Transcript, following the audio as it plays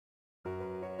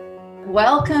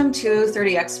Welcome to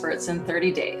 30 Experts in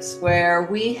 30 Days, where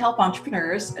we help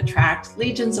entrepreneurs attract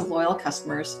legions of loyal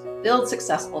customers, build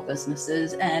successful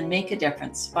businesses, and make a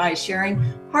difference by sharing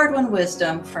hard-won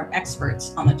wisdom from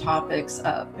experts on the topics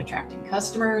of attracting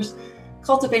customers,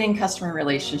 cultivating customer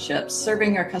relationships,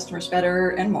 serving our customers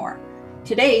better, and more.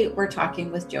 Today, we're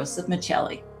talking with Joseph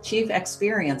Michelli, Chief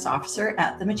Experience Officer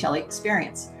at the Michelli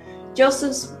Experience.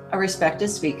 Joseph's a respected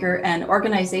speaker and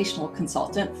organizational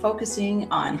consultant focusing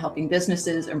on helping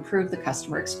businesses improve the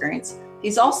customer experience.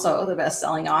 He's also the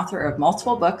best-selling author of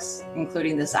multiple books,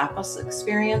 including the Zappos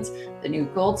Experience, The New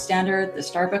Gold Standard, The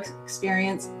Starbucks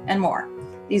Experience, and more.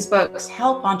 These books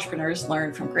help entrepreneurs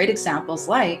learn from great examples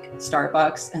like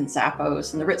Starbucks and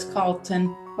Zappos and the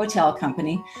Ritz-Carlton Hotel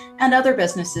Company and other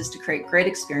businesses to create great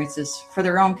experiences for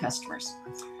their own customers.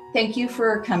 Thank you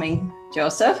for coming,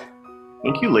 Joseph.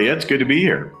 Thank you, Leah. It's good to be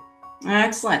here.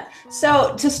 Excellent.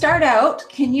 So to start out,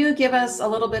 can you give us a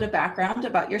little bit of background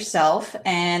about yourself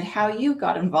and how you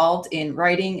got involved in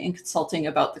writing and consulting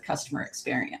about the customer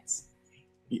experience?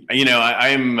 You know,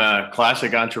 I'm a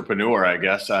classic entrepreneur, I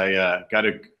guess. I got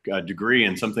a degree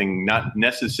in something not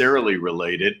necessarily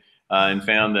related and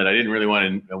found that I didn't really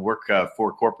want to work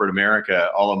for corporate America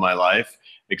all of my life,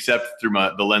 except through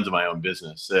the lens of my own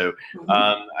business. So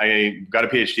I got a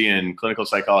PhD in clinical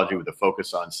psychology with a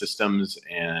focus on systems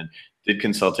and did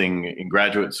consulting in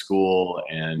graduate school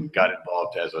and got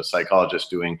involved as a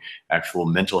psychologist doing actual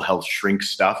mental health shrink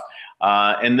stuff.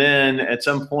 And then at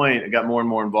some point, I got more and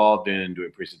more involved in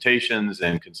doing presentations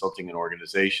and consulting in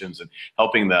organizations and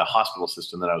helping the hospital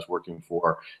system that I was working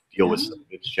for deal with some of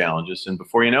its challenges. And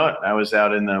before you know it, I was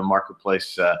out in the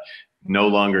marketplace, no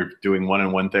longer doing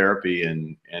one-on-one therapy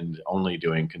and only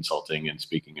doing consulting and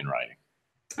speaking and writing.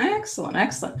 Excellent,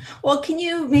 excellent. Well, can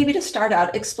you maybe to start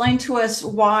out, explain to us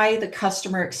why the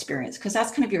customer experience, because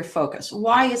that's kind of your focus.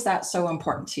 Why is that so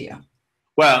important to you?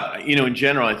 Well, you know, in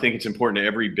general, I think it's important to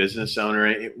every business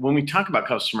owner. When we talk about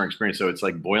customer experience, so it's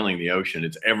like boiling the ocean.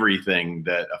 It's everything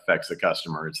that affects the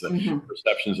customer. It's the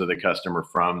perceptions of the customer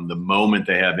from the moment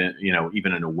they have,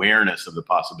 even an awareness of the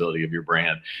possibility of your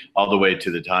brand, all the way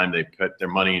to the time they put their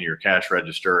money in your cash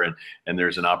register and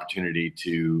there's an opportunity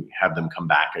to have them come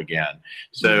back again.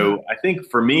 So I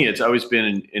think for me, it's always been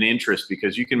an interest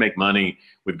because you can make money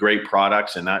with great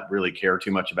products and not really care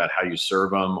too much about how you serve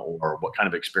them or what kind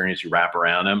of experience you wrap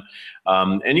around them.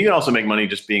 And you can also make money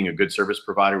just being a good service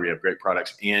provider where you have great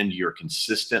products and you're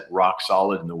consistent, rock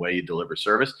solid in the way you deliver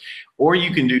service. Or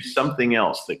you can do something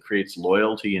else that creates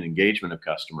loyalty and engagement of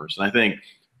customers. And I think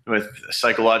with a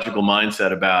psychological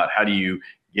mindset about how do you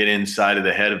get inside of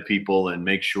the head of people and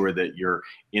make sure that you're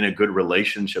in a good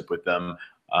relationship with them,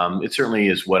 it certainly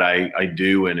is what I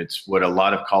do, and it's what a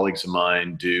lot of colleagues of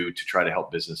mine do to try to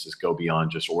help businesses go beyond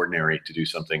just ordinary to do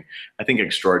something, I think,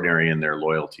 extraordinary in their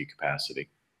loyalty capacity.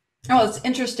 Oh, it's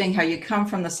interesting how you come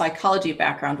from the psychology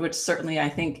background, which certainly I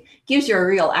think gives you a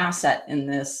real asset in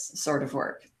this sort of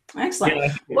work. Excellent.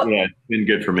 Yeah, it's been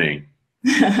good for me.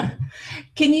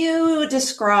 Can you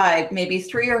describe maybe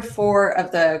 3 or 4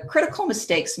 of the critical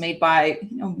mistakes made by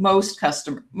most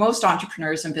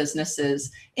entrepreneurs and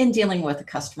businesses in dealing with the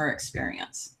customer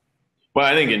experience? Well,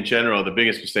 I think in general, the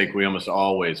biggest mistake we almost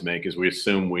always make is we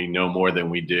assume we know more than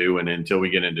we do. And until we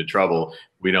get into trouble,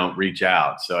 we don't reach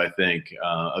out. So I think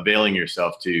availing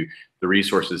yourself to the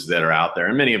resources that are out there,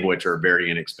 and many of which are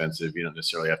very inexpensive. You don't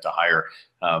necessarily have to hire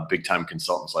big time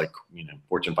consultants like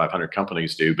Fortune 500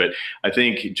 companies do. But I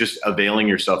think just availing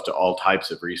yourself to all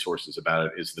types of resources about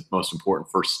it is the most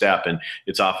important first step. And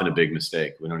it's often a big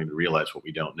mistake. We don't even realize what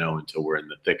we don't know until we're in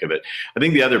the thick of it. I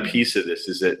think the other piece of this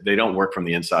is that they don't work from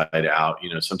the inside out.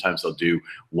 Sometimes they'll do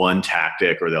one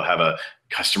tactic or they'll have a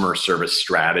customer service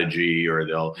strategy or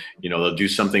they'll do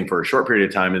something for a short period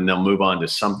of time and they'll move on to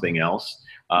something else.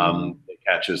 That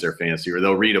catches their fancy, or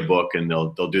they'll read a book and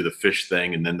they'll do the fish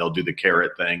thing and then they'll do the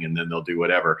carrot thing and then they'll do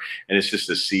whatever. And it's just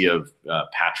a sea of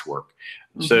patchwork.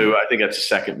 So I think that's a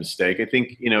second mistake. I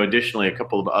think, additionally, a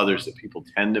couple of others that people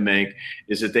tend to make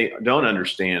is that they don't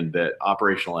understand that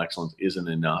operational excellence isn't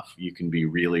enough. You can be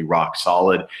really rock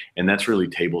solid, and that's really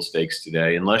table stakes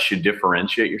today. Unless you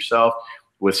differentiate yourself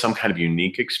with some kind of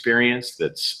unique experience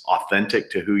that's authentic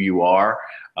to who you are,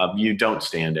 you don't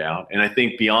stand out. And I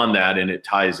think beyond that, and it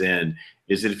ties in,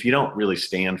 is that if you don't really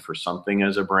stand for something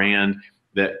as a brand,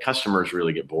 that customers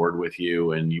really get bored with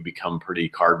you and you become pretty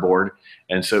cardboard.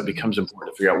 And so it becomes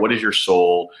important to figure out what is your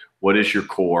soul, what is your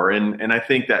core. And I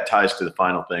think that ties to the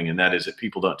final thing, and that is that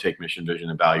people don't take mission, vision,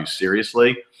 and values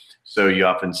seriously. So you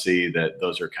often see that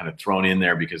those are kind of thrown in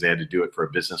there because they had to do it for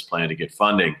a business plan to get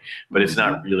funding, but it's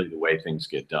not really the way things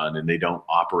get done, and they don't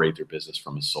operate their business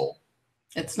from a soul.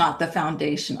 It's not the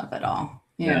foundation of it all.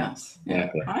 Yes. Yeah.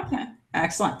 Exactly. Okay.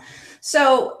 Excellent.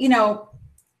 So, you know,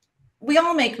 we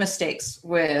all make mistakes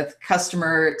with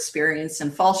customer experience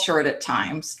and fall short at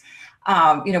times.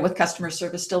 You know, with customer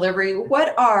service delivery,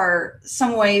 what are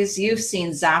some ways you've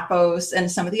seen Zappos and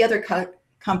some of the other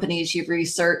companies you've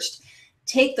researched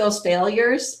take those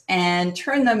failures and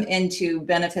turn them into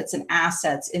benefits and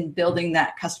assets in building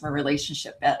that customer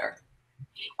relationship better?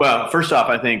 Well, first off,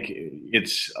 I think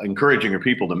it's encouraging your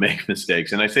people to make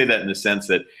mistakes, and I say that in the sense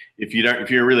that if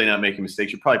you're really not making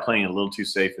mistakes, you're probably playing it a little too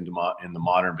safe in the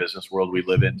modern business world we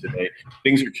live in today.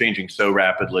 Things are changing so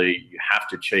rapidly. You have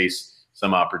to chase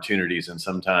some opportunities, and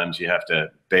sometimes you have to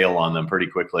bail on them pretty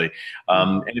quickly.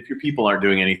 And if your people aren't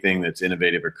doing anything that's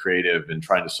innovative or creative and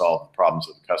trying to solve the problems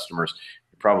of the customers,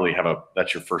 you probably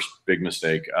that's your first big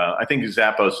mistake. I think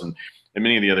Zappos and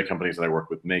many of the other companies that I work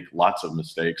with make lots of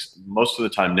mistakes. Most of the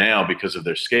time now, because of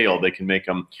their scale, they can make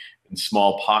them in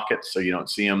small pockets so you don't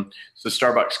see them. So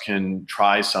Starbucks can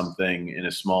try something in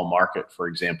a small market, for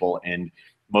example, and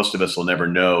most of us will never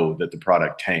know that the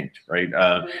product tanked, right?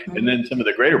 And then some of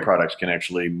the greater products can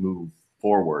actually move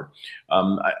forward. At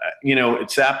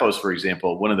Zappos, for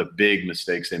example, one of the big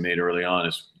mistakes they made early on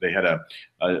is they have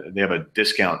a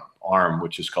discount arm,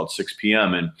 which is called 6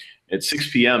 p.m. And at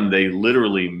 6 p.m., they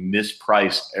literally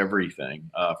mispriced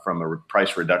everything from a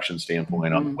price reduction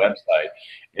standpoint on the website.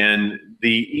 And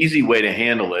the easy way to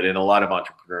handle it, and a lot of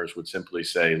entrepreneurs would simply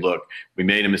say, look, we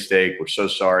made a mistake. We're so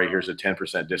sorry. Here's a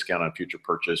 10% discount on future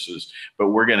purchases, but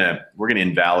we're gonna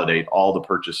invalidate all the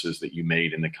purchases that you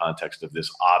made in the context of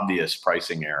this obvious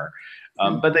pricing error.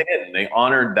 But they didn't. They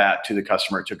honored that to the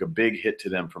customer. It took a big hit to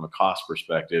them from a cost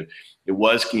perspective. It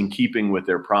was in keeping with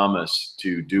their promise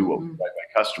to do what was right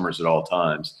by customers at all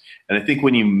times. And I think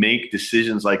when you make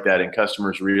decisions like that and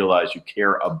customers realize you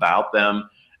care about them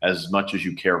as much as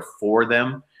you care for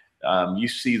them, you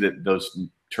see that those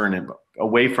turn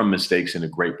away from mistakes into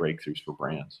great breakthroughs for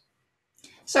brands.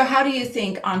 So how do you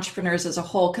think entrepreneurs as a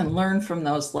whole can learn from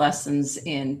those lessons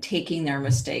in taking their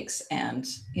mistakes and,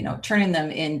 you know, turning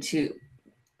them into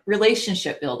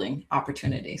relationship building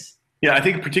opportunities? Yeah, I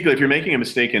think particularly if you're making a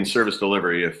mistake in service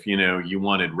delivery, if you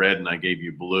wanted red and I gave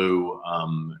you blue,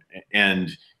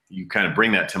 and you kind of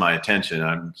bring that to my attention,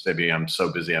 I'm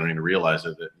so busy I don't even realize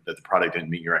that the product didn't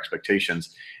meet your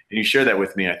expectations, and you share that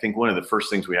with me. I think one of the first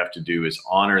things we have to do is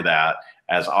honor that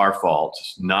as our fault,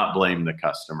 not blame the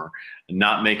customer, and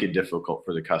not make it difficult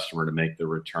for the customer to make the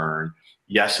return.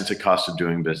 Yes, it's a cost of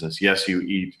doing business. Yes, you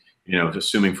eat.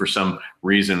 Assuming for some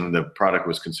reason the product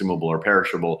was consumable or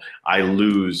perishable, I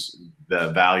lose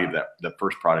the value of the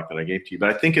first product that I gave to you. But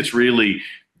I think it's really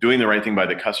doing the right thing by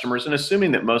the customers and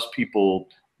assuming that most people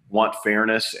want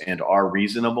fairness and are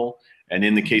reasonable. And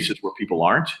in the cases where people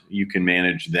aren't, you can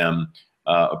manage them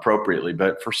appropriately.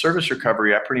 But for service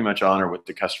recovery, I pretty much honor what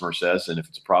the customer says, and if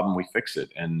it's a problem, we fix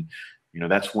it. And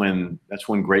that's when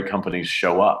great companies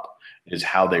show up, is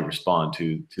how they respond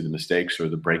to the mistakes or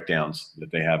the breakdowns that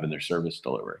they have in their service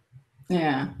delivery.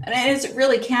 Yeah, and it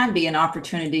really can be an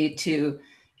opportunity to,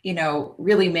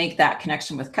 really make that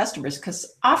connection with customers,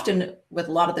 because often with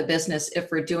a lot of the business,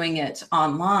 if we're doing it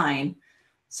online,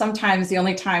 sometimes the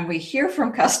only time we hear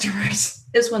from customers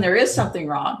is when there is something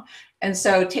wrong. And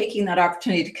so taking that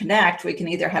opportunity to connect, we can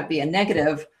either be a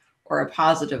negative or a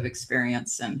positive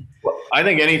experience. And well, I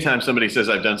think anytime somebody says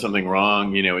I've done something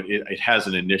wrong, it has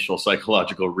an initial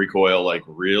psychological recoil. Like,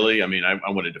 really? I mean, I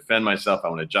want to defend myself. I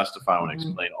want to justify. I want to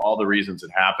explain all the reasons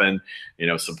it happened.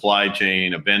 Supply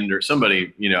chain, a vendor,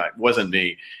 somebody. It wasn't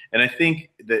me. And I think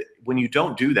that when you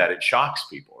don't do that, it shocks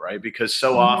people, right? Because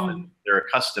so often they're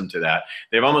accustomed to that.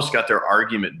 They've almost got their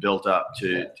argument built up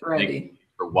to make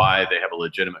for why they have a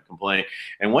legitimate complaint.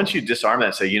 And once you disarm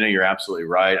that, say, you're absolutely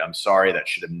right. I'm sorry. That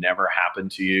should have never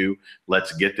happened to you.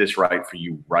 Let's get this right for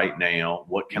you right now.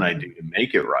 What can I do to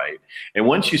make it right? And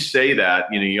once you say that,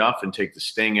 you often take the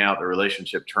sting out. The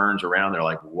relationship turns around. They're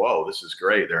like, whoa, this is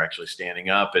great. They're actually standing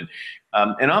up. And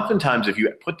oftentimes if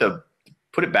you put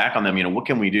it back on them, what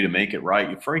can we do to make it right?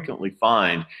 You frequently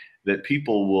find that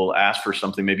people will ask for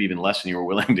something maybe even less than you were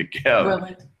willing to give.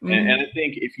 And I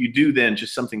think if you do then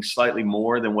just something slightly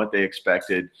more than what they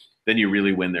expected, then you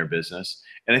really win their business.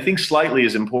 And I think slightly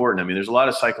is important. I mean, there's a lot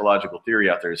of psychological theory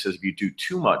out there that says if you do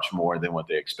too much more than what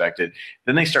they expected,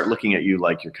 then they start looking at you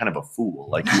like you're kind of a fool,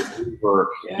 like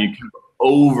you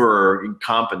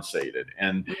overcompensated.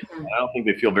 And I don't think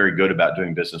they feel very good about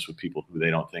doing business with people who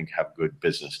they don't think have good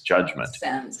business judgment. Makes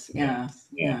sense. Yeah,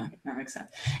 that makes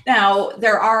sense. Now,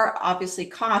 there are obviously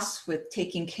costs with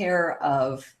taking care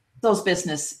of those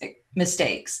business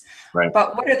mistakes. Right.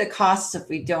 But what are the costs if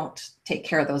we don't take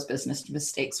care of those business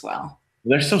mistakes well?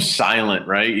 They're so silent,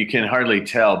 right? You can hardly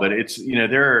tell, but it's,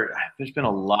 there's been a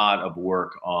lot of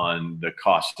work on the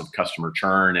cost of customer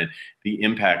churn and the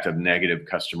impact of negative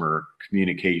customer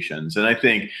communications. And I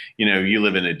think, you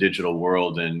live in a digital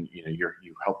world, and,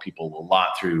 you help people a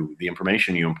lot through the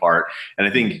information you impart. And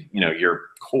I think, your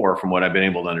core, from what I've been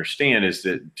able to understand, is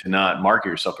that to not market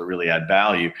yourself, but really add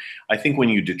value. I think when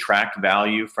you detract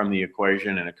value from the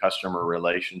equation in a customer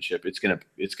relationship, it's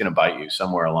gonna bite you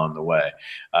somewhere along the way.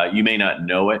 You may not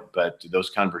know it, but those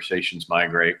conversations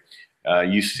migrate.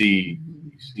 You see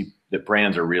that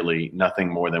brands are really nothing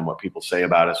more than what people say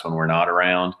about us when we're not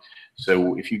around.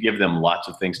 So if you give them lots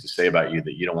of things to say about you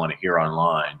that you don't want to hear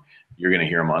online, you're going to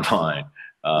hear them online.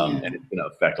 And it's going to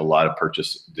affect a lot of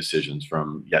purchase decisions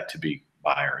from yet to be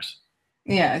buyers.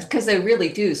 Yeah, because they really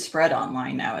do spread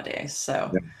online nowadays.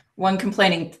 So one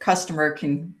complaining customer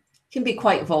can be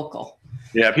quite vocal.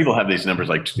 Yeah, people have these numbers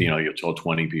like, you'll tell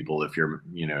 20 people if you're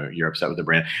upset with the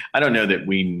brand. I don't know that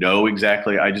we know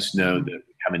exactly. I just know that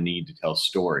we have a need to tell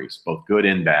stories, both good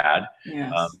and bad.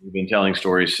 Yes. We've been telling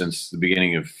stories since the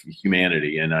beginning of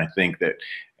humanity. And I think that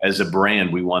as a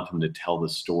brand, we want them to tell the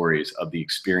stories of the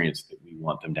experience that we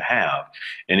want them to have.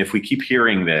 And if we keep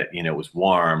hearing that, it was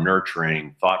warm,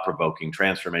 nurturing, thought-provoking,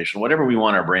 transformational, whatever we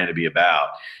want our brand to be about,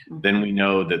 then we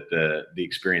know that the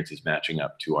experience is matching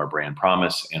up to our brand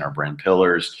promise and our brand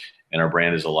pillars, and our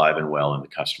brand is alive and well in the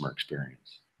customer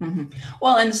experience.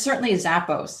 Well, and certainly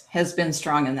Zappos has been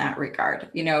strong in that regard.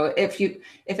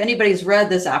 If anybody's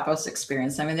read the Zappos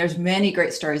experience, I mean, there's many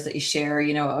great stories that you share,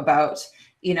 about,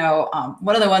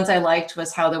 one of the ones I liked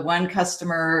was how the one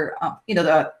customer,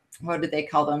 what did they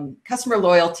call them? Customer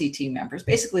loyalty team members,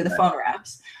 basically the phone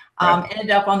reps,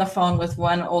 ended up on the phone with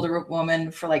one older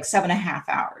woman for like 7.5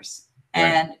 hours.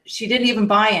 And she didn't even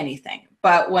buy anything.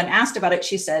 But when asked about it,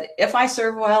 she said, if I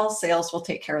serve well, sales will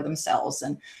take care of themselves.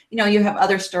 And, you have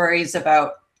other stories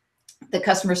about the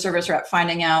customer service rep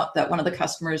finding out that one of the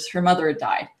customers, her mother had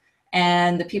died.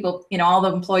 And the people, all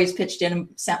the employees pitched in and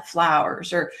sent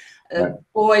flowers, or a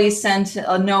boy sent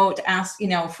a note, asked,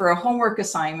 for a homework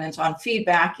assignment on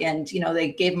feedback. And,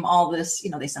 they gave him all this,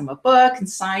 they sent him a book and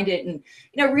signed it and,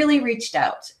 really reached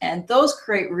out. And those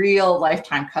create real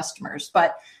lifetime customers.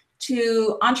 But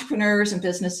to entrepreneurs and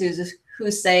businesses who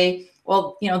say,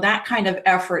 well, that kind of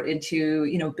effort into,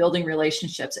 building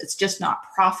relationships, it's just not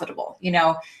profitable.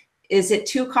 Is it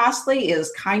too costly?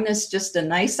 Is kindness just a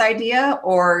nice idea,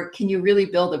 or can you really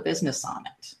build a business on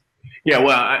it? Yeah,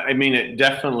 well, I mean, it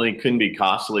definitely can be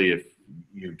costly if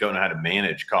you don't know how to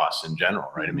manage costs in general,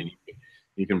 right? I mean,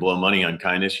 you can blow money on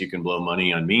kindness, you can blow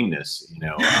money on meanness,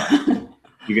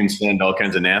 you can send all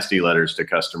kinds of nasty letters to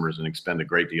customers and expend a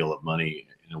great deal of money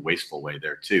in a wasteful way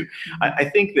there too. I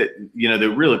think that, the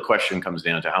real question comes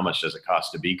down to how much does it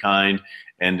cost to be kind?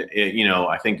 And,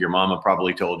 I think your mama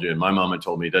probably told you, and my mama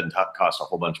told me, it doesn't cost a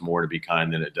whole bunch more to be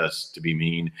kind than it does to be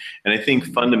mean. And I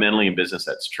think fundamentally in business,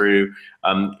 that's true.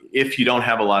 If you don't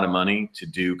have a lot of money to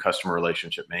do customer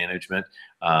relationship management,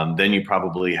 then you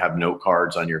probably have note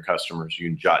cards on your customers. You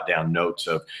can jot down notes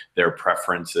of their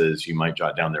preferences. You might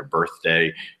jot down their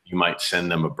birthday. You might send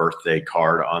them a birthday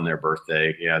card on their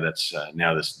birthday. Yeah, that's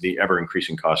now the ever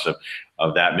increasing cost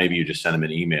of that. Maybe you just send them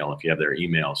an email if you have their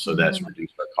email. So that's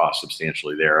reduced our cost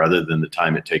substantially there, other than the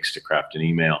time it takes to craft an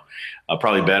email.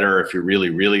 Probably better if you're really,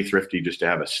 really thrifty, just to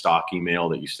have a stock email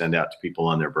that you send out to people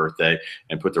on their birthday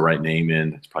and put the right name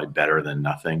in. It's probably better than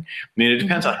nothing. I mean, it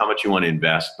depends on how much you want to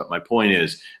invest. But my point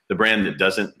is, the brand that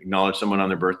doesn't acknowledge someone on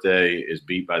their birthday is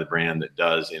beat by the brand that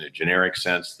does in a generic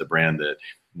sense. The brand that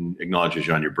acknowledges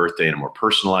you on your birthday in a more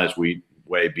personalized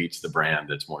way beats the brand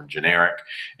that's more generic.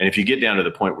 And if you get down to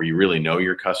the point where you really know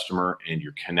your customer and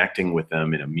you're connecting with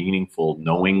them in a meaningful,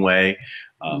 knowing way,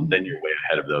 then you're way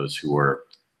ahead of those who are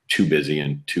too busy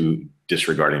and too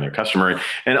disregarding their customer.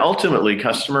 And ultimately,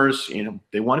 customers,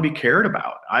 they want to be cared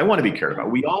about. I want to be cared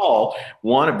about. We all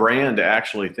want a brand to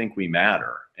actually think we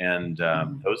matter. And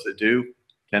those that do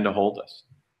tend to hold us.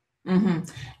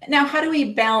 Now, how do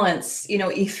we balance,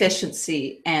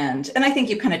 efficiency and I think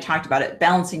you kind of talked about it,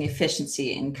 balancing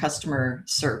efficiency in customer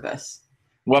service?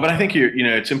 Well, but I think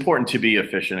it's important to be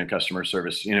efficient in customer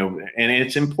service, and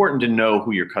it's important to know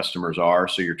who your customers are.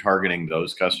 So you're targeting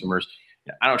those customers.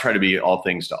 I don't try to be all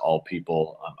things to all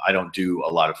people. I don't do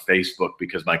a lot of Facebook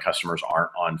because my customers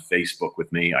aren't on Facebook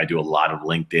with me. I do a lot of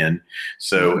LinkedIn.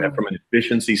 So from an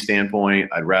efficiency standpoint,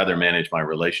 I'd rather manage my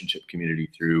relationship community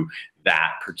through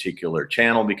that particular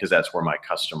channel because that's where my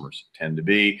customers tend to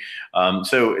be.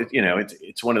 So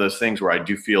it's one of those things where I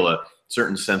do feel a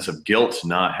certain sense of guilt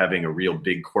not having a real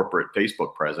big corporate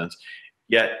Facebook presence.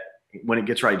 Yet when it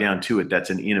gets right down to it, that's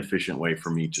an inefficient way for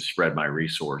me to spread my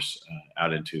resource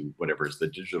out into whatever is the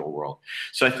digital world.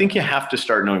 So I think you have to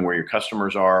start knowing where your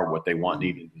customers are, what they want,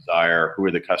 need, and desire, who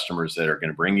are the customers that are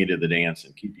going to bring you to the dance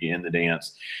and keep you in the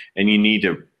dance. And you need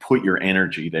to put your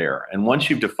energy there. And once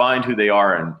you've defined who they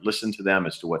are and listen to them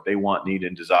as to what they want, need,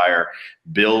 and desire,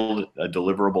 build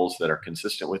deliverables that are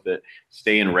consistent with it,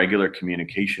 stay in regular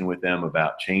communication with them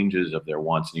about changes of their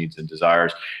wants, needs, and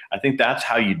desires. I think that's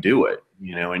how you do it,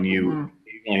 and you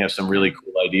only have some really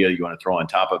cool idea you want to throw on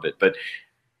top of it. But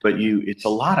it's a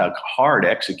lot of hard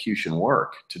execution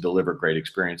work to deliver great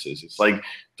experiences. It's like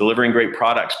delivering great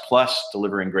products plus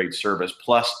delivering great service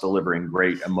plus delivering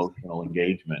great emotional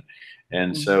engagement.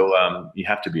 And so you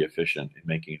have to be efficient in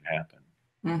making it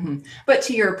happen. But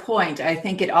to your point, I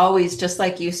think it always, just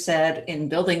like you said, in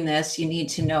building this, you need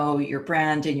to know your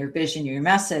brand and your vision, your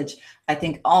message. I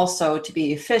think also to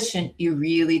be efficient, you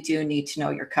really do need to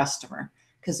know your customer.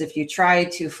 Because if you try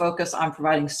to focus on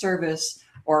providing service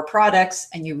or products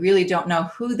and you really don't know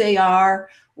who they are,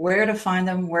 where to find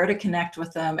them, where to connect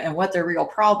with them, and what their real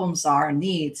problems are and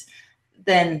needs,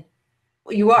 then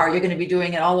you're going to be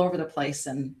doing it all over the place,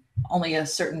 and only a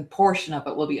certain portion of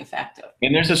it will be effective.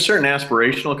 And there's a certain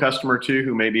aspirational customer too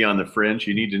who may be on the fringe.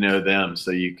 You need to know them so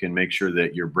you can make sure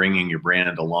that you're bringing your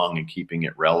brand along and keeping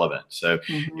it relevant. So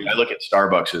I look at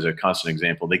Starbucks as a constant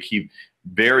example. They keep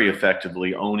very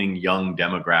effectively owning young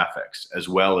demographics as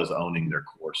well as owning their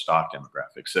core stock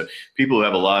demographics. So people who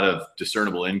have a lot of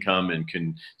discernible income and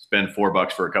can spend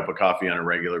 $4 for a cup of coffee on a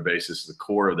regular basis is the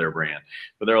core of their brand.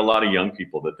 But there are a lot of young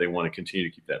people that they want to continue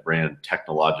to keep that brand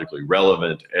technologically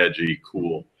relevant, edgy,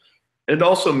 cool, and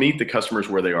also meet the customers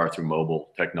where they are through mobile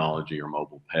technology or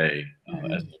mobile pay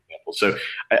as an example. So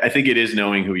I think it is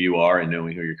knowing who you are and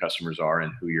knowing who your customers are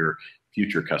and who your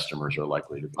future customers are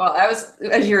likely to be. Well,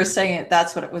 as you were saying it,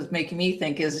 that's what it was making me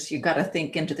think, is you got to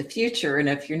think into the future. And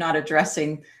if you're not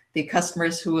addressing the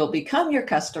customers who will become your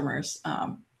customers,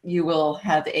 you will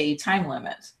have a time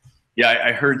limit. Yeah,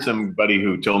 I heard somebody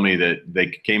who told me that they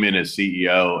came in as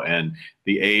CEO and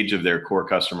the age of their core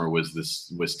customer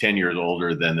was 10 years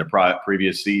older than their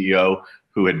previous CEO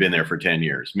who had been there for 10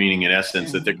 years, meaning in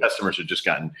essence that their customers had just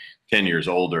gotten 10 years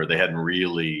older. They hadn't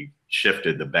really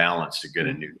shifted the balance to get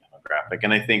a new demographic.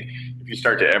 And I think if you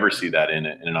start to ever see that in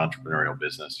an entrepreneurial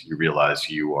business, you realize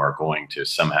you are going to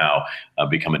somehow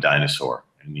become a dinosaur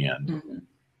in the end.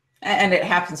 And it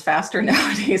happens faster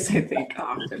nowadays, I think,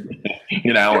 often.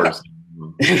 In hours.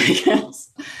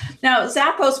 Yes. Now,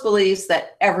 Zappos believes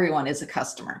that everyone is a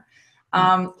customer.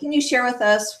 Can you share with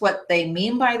us what they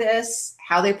mean by this,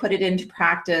 how they put it into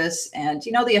practice, and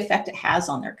the effect it has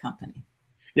on their company?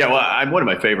 Yeah, well, one of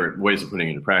my favorite ways of putting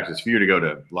it into practice, if you were to go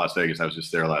to Las Vegas, I was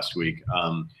just there last week,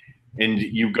 and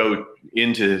you go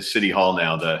into City Hall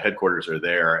now, the headquarters are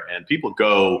there, and people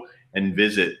go and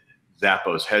visit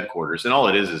Zappos headquarters, and all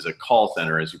it is a call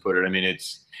center, as you put it. I mean,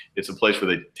 it's a place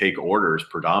where they take orders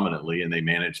predominantly and they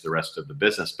manage the rest of the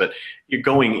business, but you're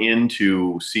going in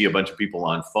to see a bunch of people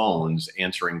on phones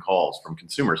answering calls from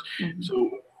consumers. So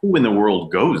who in the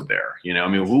world goes there? I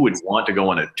mean, who would want to go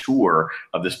on a tour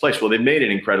of this place? Well, they've made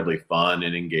it incredibly fun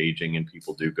and engaging, and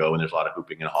people do go, and there's a lot of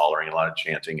hooping and hollering, a lot of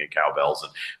chanting and cowbells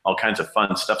and all kinds of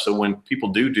fun stuff. So when people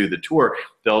do the tour,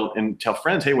 they'll tell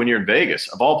friends, hey, when you're in Vegas,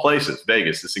 of all places,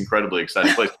 Vegas, this incredibly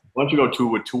exciting place, why don't you go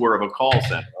to a tour of a call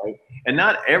center, right? And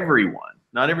not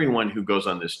everyone who goes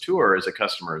on this tour is a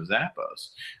customer of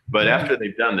Zappos, but after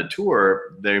they've done the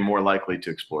tour, they're more likely to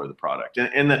explore the product.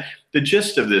 And the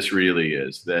gist of this really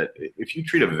is that if you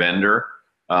treat a vendor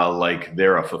like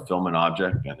they're a fulfillment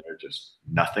object and they're just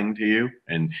nothing to you,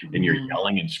 and you're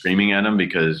yelling and screaming at them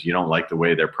because you don't like the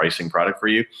way they're pricing product for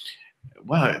you,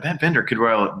 well, that vendor could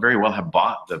very well have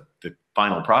bought the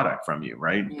final product from you,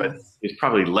 right? Yes. But it's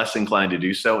probably less inclined to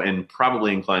do so, and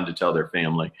probably inclined to tell their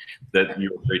family that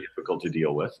you're very difficult to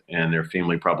deal with, and their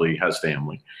family probably has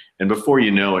family. And before you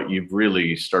know it, you've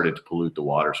really started to pollute the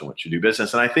waters in which you do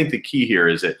business. And I think the key here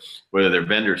is that whether they're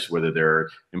vendors, whether they're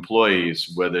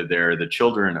employees, whether they're the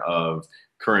children of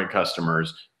current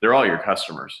customers, they're all your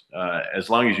customers. As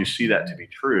long as you see that to be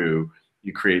true,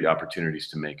 you create opportunities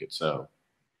to make it so.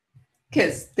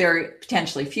 Because they're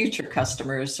potentially future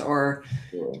customers or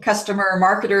customer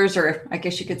marketers, or I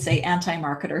guess you could say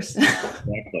anti-marketers.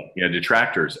 Exactly. Yeah,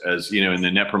 detractors. As you know, in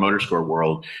the Net Promoter Score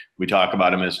world, we talk about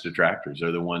them as detractors.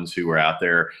 They're the ones who are out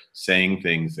there saying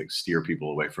things that steer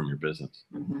people away from your business.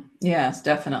 Yes,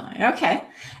 definitely. Okay.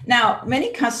 Now,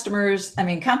 many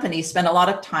companies spend a lot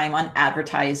of time on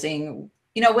advertising,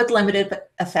 with limited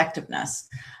effectiveness.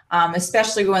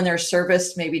 Especially when their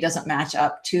service maybe doesn't match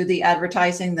up to the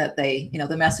advertising that they,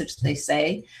 the message they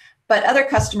say. But other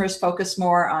customers focus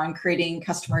more on creating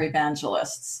customer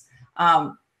evangelists.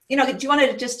 do you want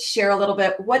to just share a little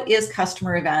bit, what is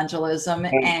customer evangelism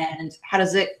and how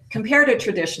does it compare to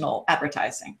traditional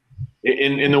advertising?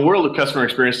 In the world of customer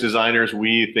experience designers,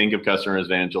 we think of customer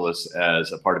evangelists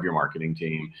as a part of your marketing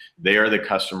team. They are the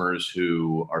customers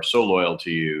who are so loyal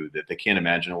to you that they can't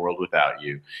imagine a world without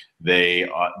you. They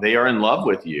are in love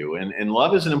with you, and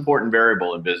love is an important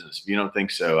variable in business. If you don't think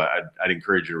so, I'd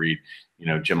encourage you to read,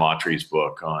 Jim Autry's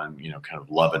book on, kind of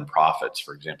love and profits,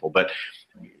 for example. But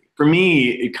for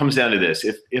me, it comes down to this: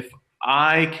 if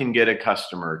I can get a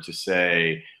customer to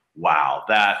say, wow,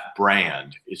 that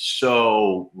brand is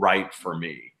so right for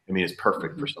me. I mean, it's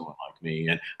perfect for someone like me,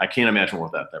 and I can't imagine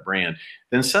without that brand.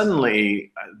 Then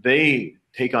suddenly they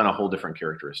take on a whole different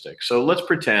characteristic. So let's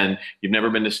pretend you've never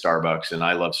been to Starbucks, and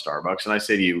I love Starbucks, and I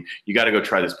say to you, you got to go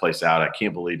try this place out. I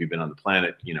can't believe you've been on the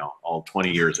planet, all 20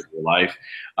 years of your life,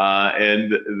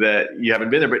 and that you haven't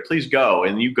been there, but please go.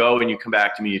 And you go and you come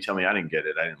back to me, you tell me, I didn't get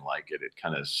it. I didn't like it. It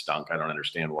kind of stunk. I don't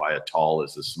understand why a tall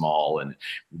is a small and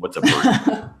what's a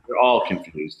bird. You're all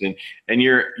confused and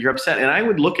you're upset. And I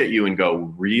would look at you and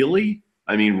go, really?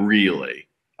 I mean, really?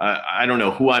 I don't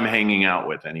know who I'm hanging out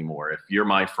with anymore if you're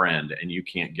my friend and you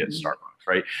can't get Starbucks,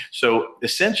 right? So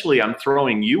essentially, I'm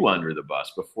throwing you under the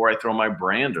bus before I throw my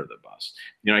brand under the bus.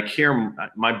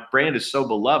 My brand is so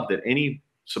beloved that any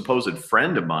supposed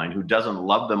friend of mine who doesn't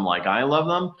love them like I love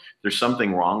them, there's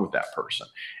something wrong with that person.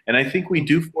 And I think we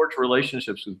do forge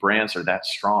relationships with brands that are that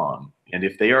strong. And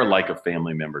if they are like a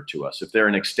family member to us, if they're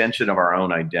an extension of our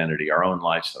own identity, our own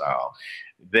lifestyle,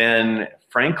 then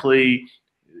frankly,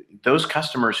 those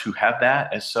customers who have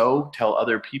that as so tell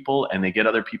other people, and they get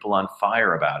other people on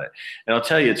fire about it. And I'll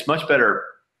tell you, it's much better.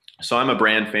 So I'm a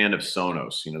brand fan of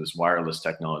Sonos, this wireless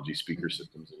technology speaker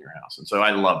systems in your house. And so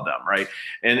I love them, right?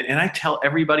 And I tell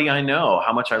everybody I know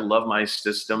how much I love my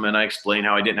system, and I explain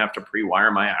how I didn't have to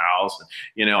pre-wire my house.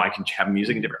 And, I can have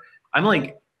music and different. I'm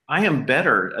like, I am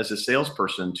better as a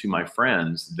salesperson to my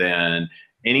friends than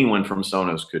anyone from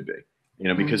Sonos could be,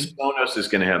 because Sonos is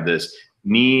going to have this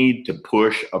need to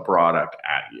push a product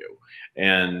at you.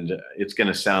 And it's going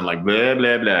to sound like blah,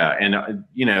 blah, blah. And,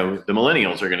 the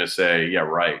millennials are going to say, yeah,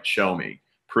 right. Show me,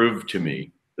 prove to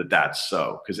me that that's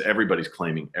so, because everybody's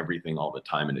claiming everything all the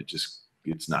time, and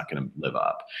it's not going to live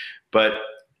up. But,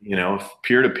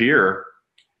 peer to peer,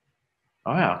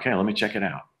 oh yeah, okay, let me check it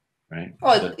out. Right.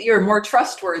 Well, you're more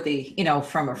trustworthy,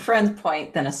 from a friend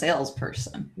point than a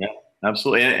salesperson. Yeah,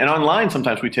 absolutely. And online,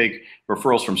 sometimes we take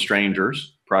referrals from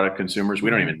strangers, product consumers we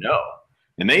don't even know,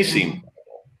 and they seem credible.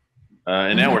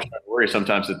 And now we're starting to worry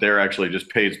sometimes that they're actually just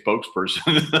paid spokesperson,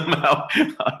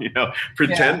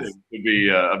 pretending to be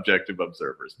objective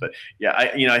observers. But yeah,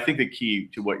 I think the key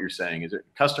to what you're saying is that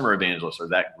customer evangelists are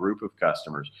that group of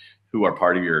customers who are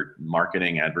part of your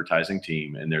marketing advertising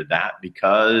team, and they're that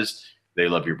because they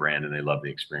love your brand and they love the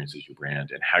experiences your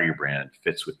brand and how your brand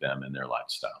fits with them and their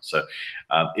lifestyle. So,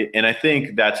 and I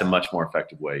think that's a much more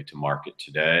effective way to market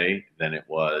today than it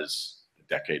was a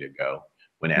decade ago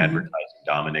when advertising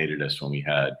dominated us, when we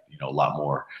had, a lot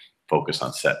more focus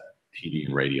on set TV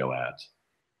and radio ads.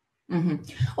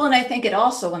 Well, and I think it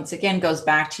also, once again, goes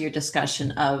back to your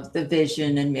discussion of the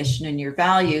vision and mission and your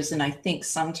values. And I think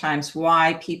sometimes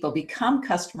why people become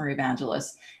customer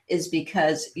evangelists is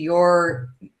because your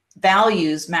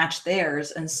values match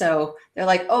theirs, and so they're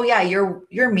like, oh yeah,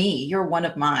 you're me, you're one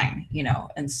of mine,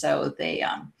 and so they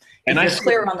and you're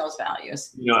clear on those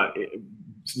values.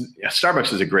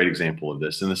 Starbucks is a great example of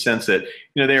this in the sense that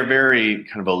they are very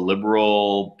kind of a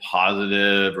liberal,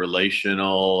 positive,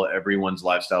 relational, everyone's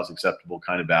lifestyle is acceptable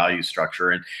kind of value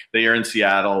structure, and they are in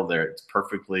Seattle. It's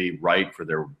perfectly right for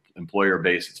their employer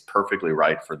base, it's perfectly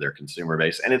right for their consumer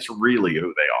base, and it's really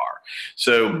who they are.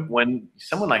 So when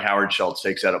someone like Howard Schultz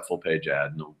takes out a full page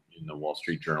ad in the Wall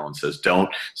Street Journal and says,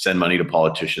 don't send money to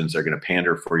politicians, they're going to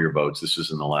pander for your votes. This was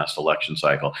in the last election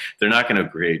cycle. They're not going to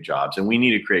create jobs, and we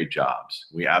need to create jobs.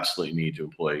 We absolutely need to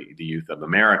employ the youth of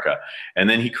America. And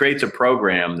then he creates a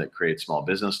program that creates small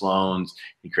business loans.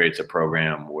 He creates a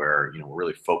program where we're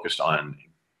really focused on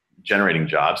generating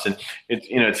jobs, and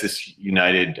it's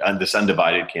this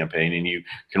undivided campaign, and you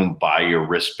can buy your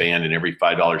wristband, and every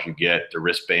 $5 you get the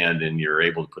wristband, and you're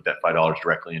able to put that $5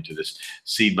 directly into this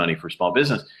seed money for small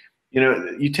business.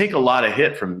 You take a lot of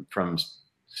hit from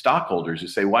stockholders who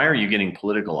say, why are you getting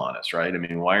political on us, right? I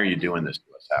mean, why are you doing this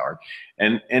to us, Howard?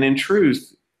 And in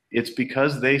truth, it's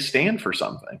because they stand for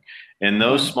something, and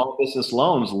those small business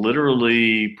loans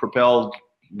literally propelled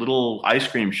little ice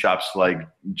cream shops like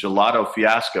Gelato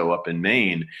Fiasco up in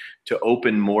Maine to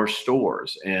open more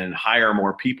stores and hire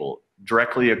more people.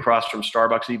 directly across from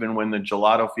Starbucks, even when the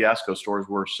Gelato Fiasco stores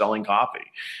were selling coffee.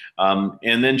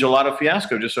 And then Gelato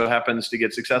Fiasco just so happens to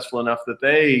get successful enough that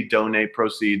they donate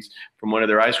proceeds from one of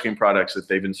their ice cream products that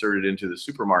they've inserted into the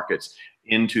supermarkets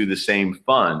into the same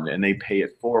fund, and they pay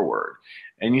it forward.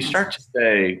 And you start to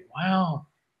say, wow,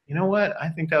 you know what? I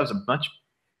think that was a much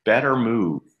better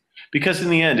move. Because in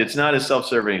the end, it's not as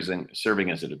self-serving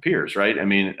as it appears, right? I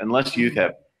mean, unless youth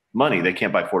have money, they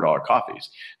can't buy $4 coffees.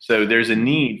 So there's a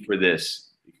need for this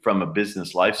from a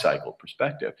business life cycle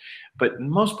perspective. But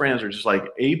most brands are just like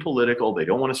apolitical. They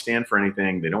don't want to stand for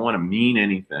anything. They don't want to mean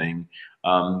anything.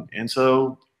 And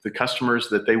so the customers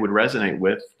that they would resonate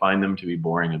with find them to be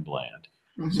boring and bland.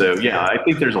 So yeah, I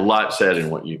think there's a lot said in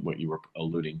what you were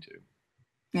alluding to.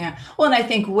 Yeah. Well, and I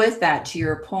think with that, to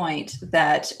your point,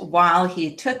 that while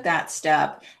he took that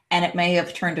step and it may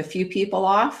have turned a few people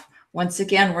off, once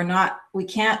again, we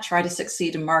can't try to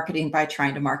succeed in marketing by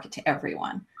trying to market to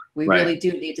everyone. We really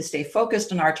do need to stay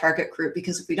focused on our target group,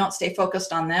 because if we don't stay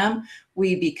focused on them,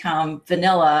 we become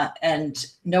vanilla and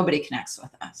nobody connects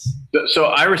with us. So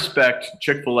I respect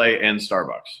Chick-fil-A and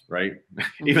Starbucks, right?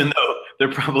 Even though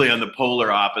they're probably on the polar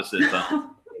opposites.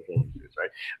 Right?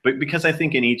 But because I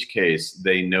think in each case,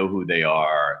 they know who they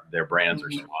are, their brands are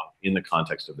strong in the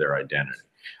context of their identity.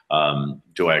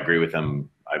 Do I agree with them?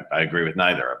 I agree with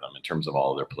neither of them in terms of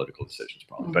all of their political decisions,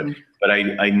 probably. But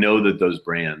I know that those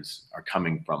brands are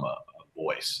coming from a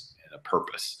voice and a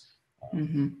purpose.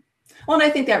 Well, and I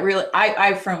think that really,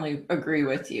 I firmly agree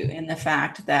with you in the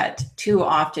fact that too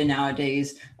often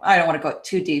nowadays, I don't want to go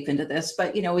too deep into this,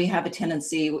 but we have a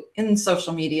tendency in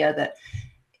social media that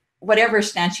whatever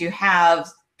stance you have,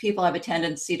 people have a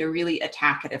tendency to really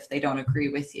attack it if they don't agree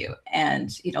with you.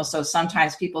 And, so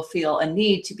sometimes people feel a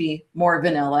need to be more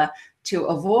vanilla to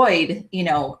avoid,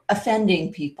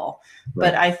 offending people.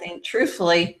 But I think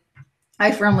truthfully,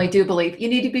 I firmly do believe you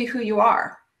need to be who you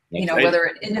are, whether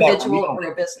an individual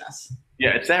or a business.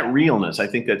 Yeah, it's that realness. I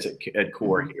think that's at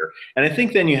core here. And I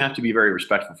think then you have to be very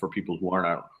respectful for people who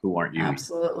aren't you.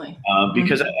 Absolutely.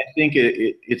 Because I think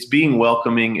it's being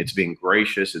welcoming, it's being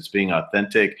gracious, it's being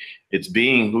authentic, it's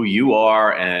being who you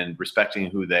are and respecting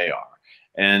who they are.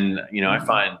 And, I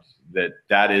find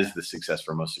that is the success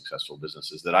for most successful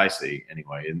businesses that I see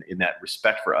anyway, in that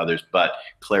respect for others, but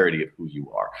clarity of who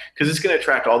you are. Because it's going to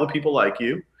attract all the people like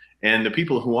you. And the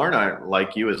people who are not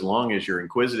like you, as long as you're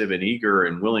inquisitive and eager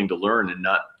and willing to learn and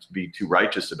not be too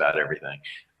righteous about everything,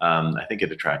 I think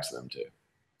it attracts them too.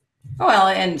 Well,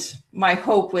 and my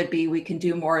hope would be we can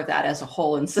do more of that as a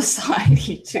whole in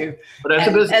society too. But as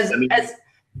a business,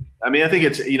 I think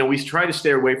it's, we try to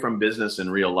stay away from business in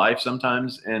real life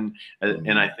sometimes, and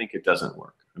I think it doesn't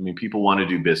work. I mean, people want to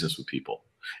do business with people.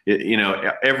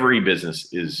 Every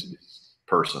business is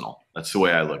personal. That's the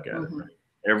way I look at it. Right?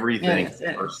 Everything it's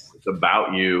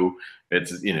about you.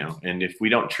 It's, and if we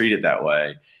don't treat it that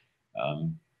way,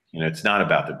 it's not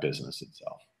about the business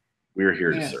itself. We're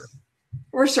here to serve.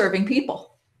 We're serving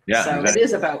people. Yeah. So exactly. It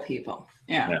is about people.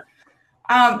 Yeah.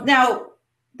 Now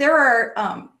there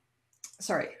are,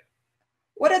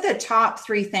 what are the top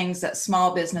 3 things that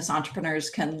small business entrepreneurs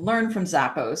can learn from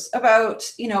Zappos about,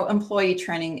 employee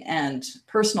training and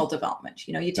personal development?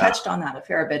 You touched on that a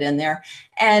fair bit in there.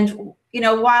 And,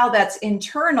 while that's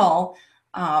internal,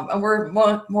 and we're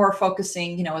more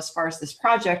focusing, as far as this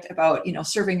project about,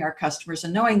 serving our customers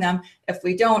and knowing them, if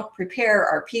we don't prepare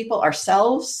our people,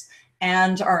 ourselves,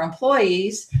 and our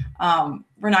employees,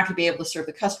 we're not going to be able to serve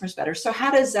the customers better. So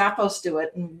how does Zappos do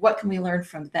it, and what can we learn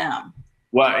from them?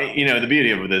 Well, the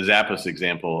beauty of the Zappos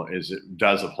example is it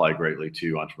does apply greatly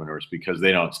to entrepreneurs, because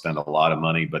they don't spend a lot of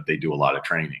money, but they do a lot of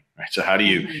training, right? So how do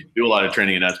you do a lot of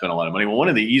training and not spend a lot of money? Well, one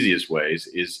of the easiest ways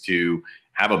is to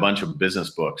have a bunch of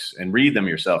business books and read them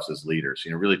yourselves as leaders.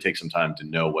 Really take some time to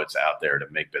know what's out there to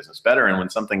make business better. And when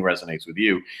something resonates with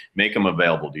you, make them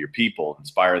available to your people,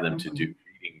 inspire them to do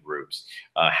reading groups,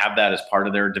 have that as part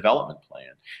of their development plan.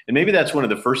 And maybe that's one of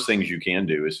the first things you can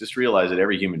do, is just realize that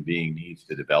every human being needs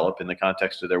to develop in the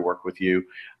context of their work with you.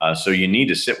 So you need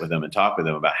to sit with them and talk with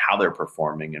them about how they're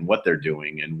performing and what they're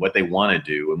doing and what they want to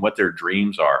do and what their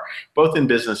dreams are, both in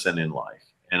business and in life.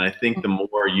 And I think the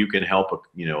more you can help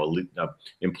a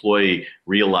employee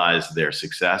realize their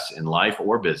success in life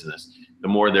or business, the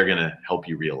more they're going to help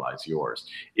you realize yours.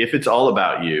 If it's all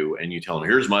about you and you tell them,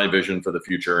 here's my vision for the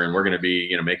future, and we're going to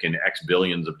be making X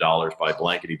billions of dollars by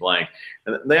blankety blank,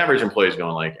 and the average employee is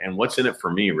going like, and what's in it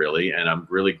for me really? And I'm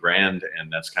really grand,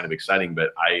 and that's kind of exciting,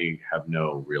 but I have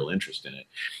no real interest in it.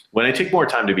 When I take more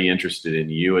time to be interested in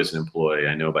you as an employee,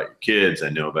 I know about your kids, I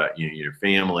know about your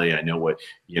family, I know what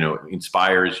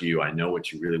inspires you, I know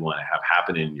what you really want to have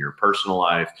happen in your personal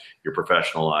life, your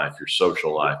professional life, your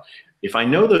social life. if I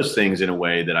know those things in a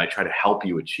way that I try to help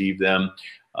you achieve them,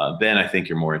 then I think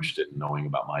you're more interested in knowing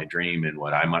about my dream and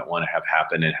what I might want to have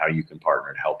happen and how you can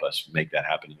partner to help us make that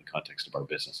happen in the context of our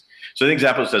business. So I think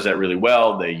Zappos does that really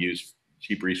well. They use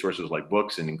cheap resources like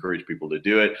books and encourage people to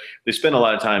do it. They spend a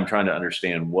lot of time trying to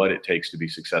understand what it takes to be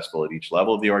successful at each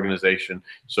level of the organization.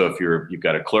 So if you've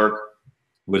got a clerk,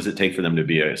 what does it take for them to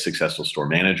be a successful store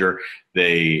manager?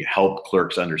 They help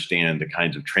clerks understand the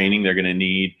kinds of training they're going to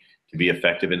need to be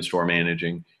effective in store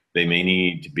managing. They may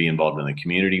need to be involved in the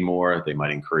community more. They might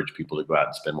encourage people to go out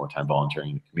and spend more time volunteering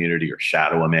in the community or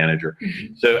shadow a manager.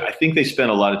 Mm-hmm. So I think they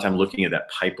spend a lot of time looking at that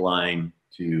pipeline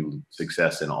to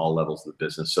success in all levels of the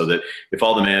business, so that if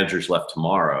all the managers left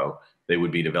tomorrow, they would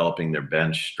be developing their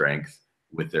bench strength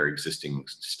with their existing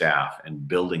staff and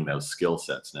building those skill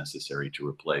sets necessary to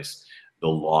replace the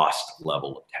lost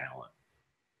level of talent.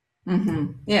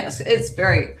 Mm-hmm. Yes, it's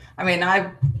very, I mean,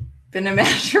 I've been a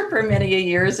manager for many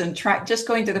years, and just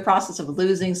going through the process of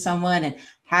losing someone and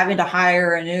having to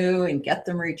hire a new and get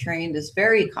them retrained is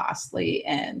very costly.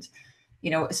 And,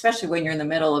 especially when you're in the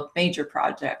middle of major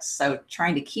projects. So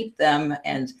trying to keep them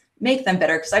and make them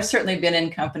better, because I've certainly been in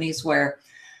companies where,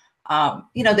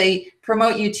 they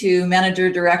promote you to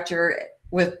manager, director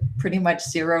with pretty much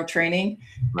zero training,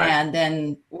 right, and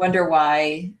then wonder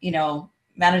why,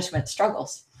 management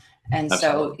struggles. And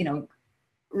Absolutely. So,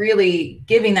 really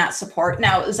giving that support.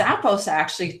 Now, Zappos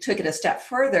actually took it a step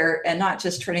further, and not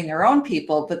just training their own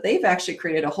people, but they've actually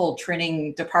created a whole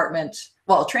training department,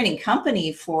 training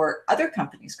company for other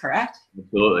companies, correct?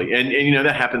 Absolutely. And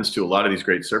that happens to a lot of these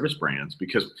great service brands,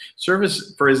 because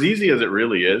service, for as easy as it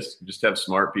really is, just have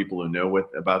smart people who know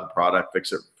about the product,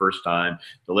 fix it first time,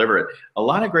 deliver it. A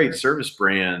lot of great service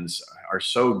brands are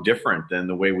so different than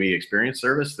the way we experience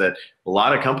service that a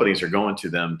lot of companies are going to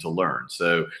them to learn.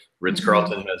 So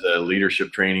Ritz-Carlton has a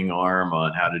leadership training arm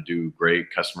on how to do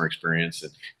great customer experience,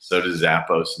 and so does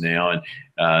Zappos now. And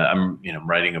I'm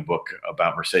writing a book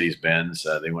about Mercedes-Benz.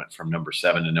 They went from number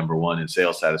 7 to number 1 in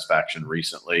sales satisfaction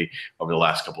recently over the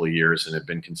last couple of years, and have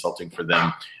been consulting for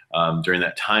them during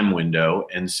that time window.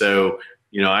 And so,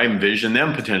 I envision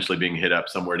them potentially being hit up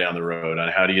somewhere down the road on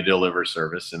how do you deliver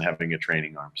service and having a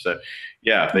training arm. So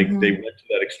yeah, they went to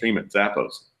that extreme at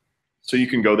Zappos. So you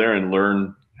can go there and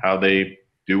learn how they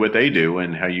do what they do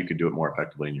and how you could do it more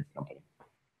effectively in your company.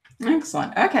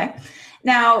 Excellent. Okay.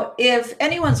 Now, if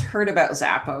anyone's heard about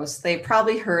Zappos, they've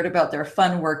probably heard about their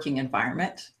fun working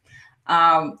environment.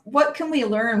 What can we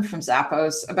learn from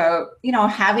Zappos about,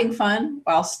 having fun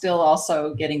while still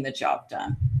also getting the job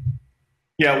done?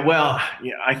 Yeah, well,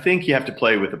 I think you have to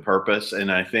play with a purpose.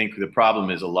 And I think the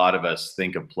problem is a lot of us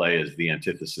think of play as the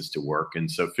antithesis to work. And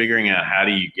so figuring out how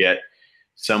do you get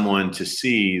someone to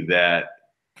see that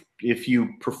if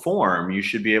you perform, you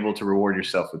should be able to reward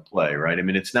yourself with play, right? I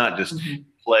mean, it's not just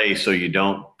play so you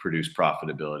don't produce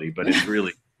profitability, but it's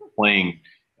really playing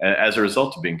as a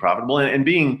result of being profitable and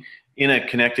being in a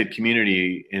connected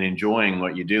community and enjoying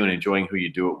what you do and enjoying who you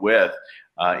do it with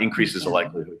increases the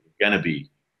likelihood you're going to be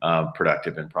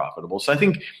productive and profitable. So I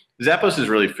think Zappos has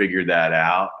really figured that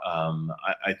out.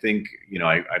 I think,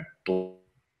 I've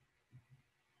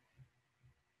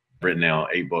written now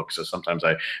 8 books, so sometimes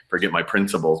I forget my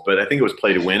principles, but I think it was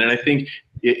play to win. And I think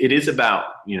it is about,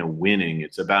 winning.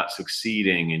 It's about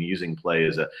succeeding and using play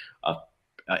as a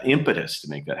impetus to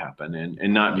make that happen,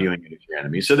 and not viewing it as your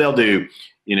enemy. So they'll do,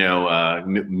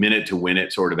 minute to win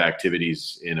it sort of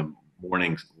activities in a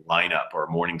morning lineup or a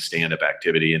morning stand-up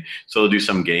activity. And so they'll do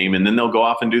some game, and then they'll go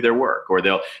off and do their work, or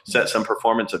they'll set some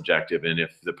performance objective. And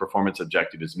if the performance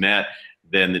objective is met,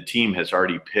 then the team has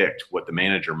already picked what the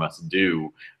manager must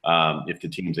do if the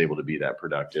team's able to be that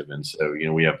productive. And so,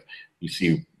 you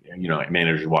see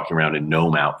managers walking around in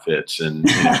gnome outfits and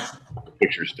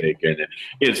pictures taken. And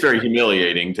it's very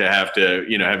humiliating to have to,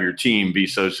 have your team be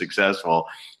so successful,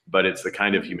 but it's the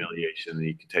kind of humiliation that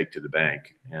you can take to the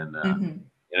bank. And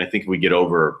I think if we get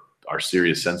over our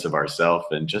serious sense of ourselves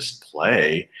and just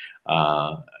play,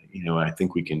 I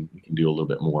think we can do a little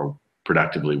bit more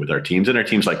productively with our teams, and our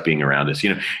teams like being around us.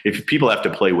 If people have to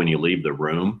play when you leave the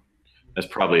room, that's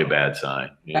probably a bad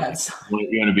sign. You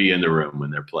want to be in the room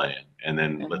when they're playing, and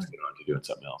then let's get on to doing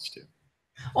something else too.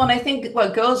 Well, and I think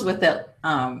what goes with it,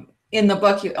 in the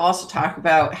book, you also talk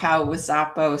about how with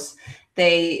Zappos,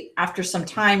 they, after some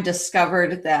time,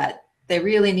 discovered that they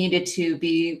really needed to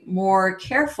be more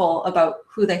careful about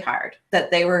who they hired, that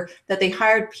they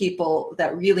hired people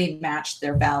that really matched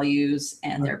their values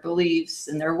and their beliefs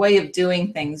and their way of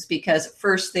doing things, because at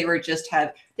first they were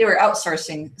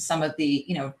outsourcing some of the,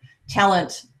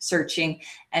 talent searching,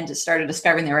 and just started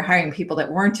discovering they were hiring people that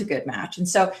weren't a good match. And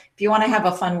so if you want to have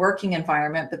a fun working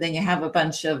environment, but then you have a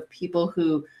bunch of people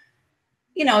who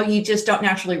you just don't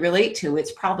naturally relate to,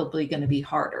 it's probably going to be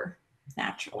harder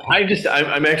naturally.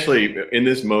 I'm actually in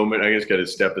this moment, I just got to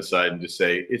step aside and just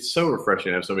say, it's so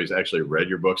refreshing to have somebody who's actually read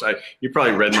your books. You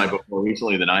probably read my book more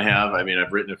recently than I have. I mean,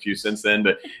 I've written a few since then,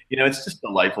 but it's just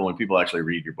delightful when people actually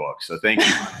read your book. So thank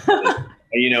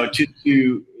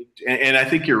you. And I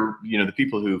think the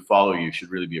people who follow you should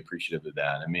really be appreciative of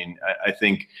that. I mean, I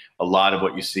think a lot of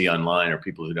what you see online are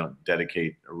people who don't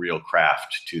dedicate a real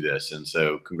craft to this. And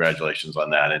so congratulations on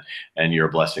that. And you're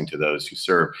a blessing to those who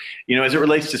serve. As it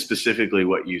relates to specifically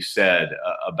what you said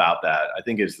about that, I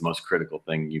think it's the most critical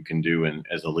thing you can do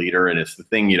as a leader. And it's the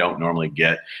thing you don't normally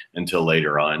get until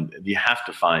later on. You have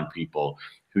to find people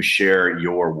who share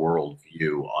your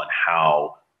worldview on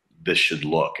how this should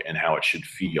look and how it should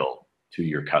feel to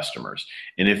your customers.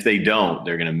 And if they don't,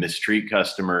 they're going to mistreat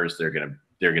customers. They're going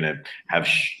to have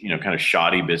kind of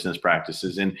shoddy business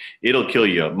practices, and it'll kill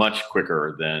you much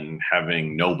quicker than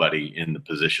having nobody in the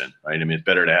position, right? I mean, it's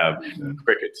better to have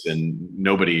crickets and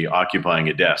nobody occupying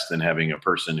a desk than having a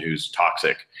person who's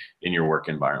toxic in your work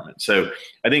environment. So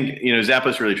I think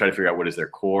Zappos really tried to figure out what is their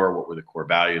core, what were the core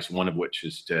values, one of which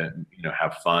is to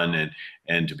have fun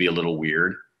and to be a little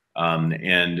weird.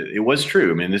 And it was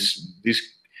true. I mean,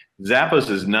 Zappos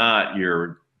is not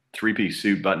your three-piece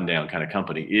suit button-down kind of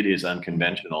company. It is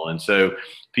unconventional. And so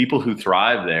people who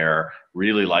thrive there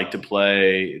really like to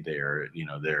play. They're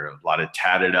a lot of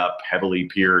tatted up, heavily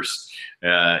pierced,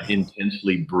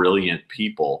 intensely brilliant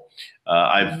people.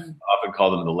 I've often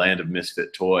called them the land of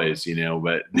misfit toys,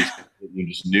 but you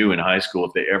just knew in high school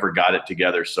if they ever got it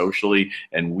together socially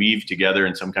and weaved together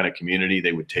in some kind of community,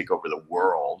 they would take over the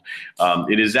world.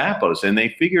 It is Zappos. And they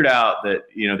figured out that,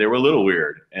 they were a little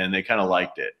weird and they kind of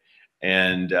liked it.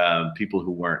 And people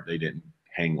who weren't, they didn't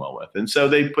hang well with. And so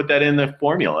they put that in the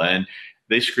formula and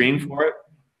they screened for it.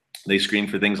 They screened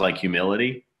for things like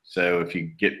humility. So if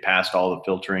you get past all the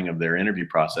filtering of their interview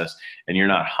process and you're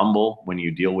not humble when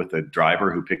you deal with a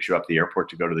driver who picks you up at the airport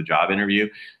to go to the job interview,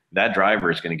 that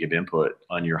driver is going to give input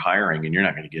on your hiring and you're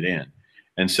not going to get in.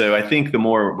 And so I think the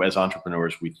more as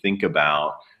entrepreneurs we think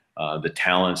about the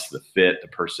talents, the fit, the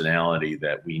personality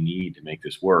that we need to make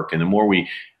this work, and the more we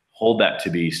hold that to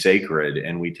be sacred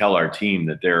and we tell our team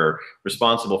that they're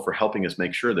responsible for helping us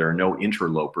make sure there are no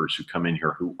interlopers who come in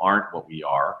here who aren't what we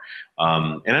are.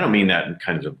 And I don't mean that in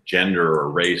kind of gender or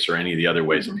race or any of the other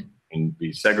ways that people can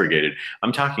be segregated.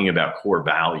 I'm talking about core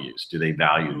values. Do they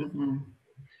value them?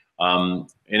 And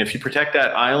if you protect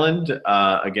that island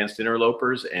against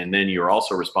interlopers, and then you're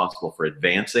also responsible for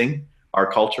advancing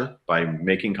our culture by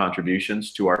making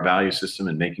contributions to our value system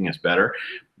and making us better,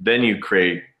 then you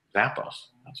create Zappos.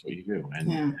 That's what you do.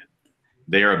 And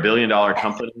they are $1 billion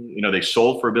company. They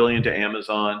sold for $1 billion to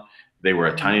Amazon. They were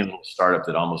a tiny little startup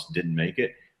that almost didn't make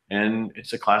it. And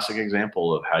it's a classic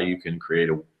example of how you can create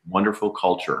a wonderful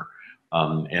culture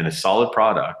and a solid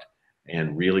product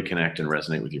and really connect and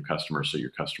resonate with your customers so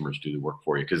your customers do the work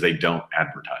for you, because they don't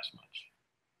advertise much.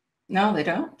 No, they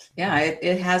don't. Yeah,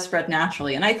 it has spread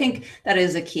naturally. And I think that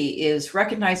is a key, is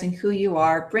recognizing who you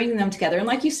are, bringing them together. And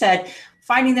like you said,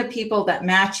 finding the people that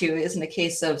match you isn't a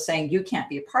case of saying you can't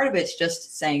be a part of it. It's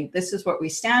just saying, this is what we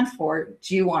stand for.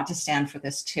 Do you want to stand for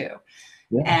this too?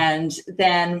 Yeah. And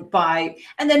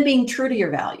then being true to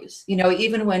your values,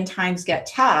 even when times get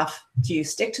tough, do you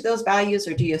stick to those values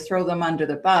or do you throw them under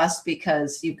the bus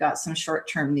because you've got some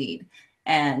short-term need?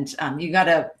 And you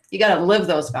gotta live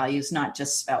those values, not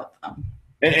just spout them.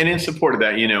 And in support of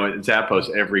that, at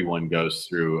Zappos, everyone goes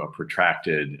through a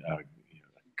protracted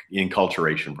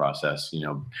enculturation process,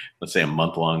 let's say a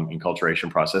month-long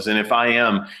enculturation process. And if I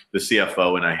am the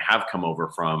CFO and I have come over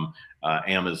from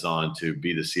Amazon to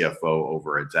be the CFO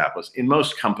over at Zappos, in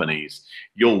most companies,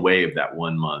 you'll waive that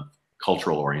 1 month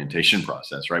cultural orientation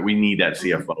process, right? We need that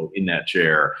CFO in that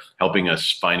chair helping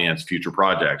us finance future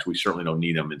projects. We certainly don't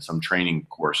need them in some training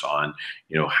course on,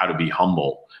 how to be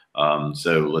humble.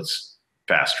 So let's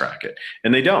fast track it.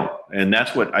 And they don't. And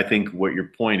that's what I think what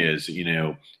your point is,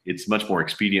 it's much more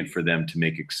expedient for them to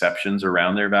make exceptions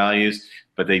around their values,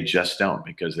 but they just don't,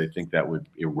 because they think that would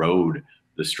erode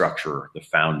the structure, the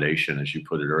foundation, as you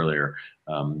put it earlier,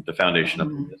 the foundation of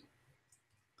the business.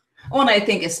 Well, and I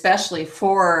think especially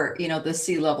for, the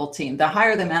C-level team, the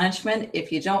higher the management,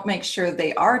 if you don't make sure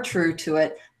they are true to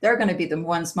it, they're going to be the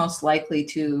ones most likely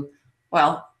to,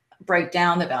 break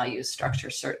down the values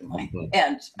structure, certainly.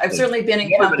 And I've certainly been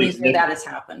in companies where that has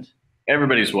happened.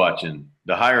 Everybody's watching.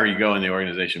 The higher you go in the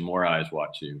organization, more eyes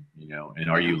watch you,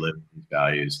 and are you living these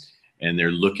values? And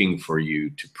they're looking for you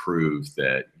to prove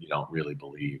that you don't really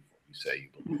believe what you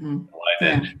say you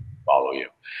believe. follow you.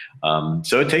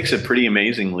 So it takes a pretty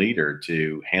amazing leader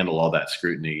to handle all that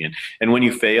scrutiny. And when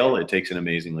you fail, it takes an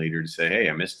amazing leader to say, hey,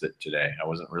 I missed it today. I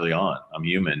wasn't really on. I'm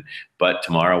human. But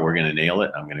tomorrow we're going to nail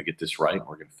it. I'm going to get this right.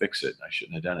 We're going to fix it. I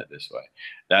shouldn't have done it this way.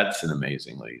 That's an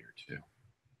amazing leader too.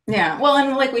 Yeah, well,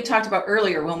 and like we talked about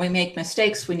earlier, when we make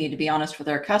mistakes, we need to be honest with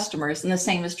our customers. And the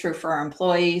same is true for our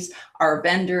employees, our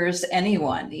vendors,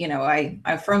 anyone.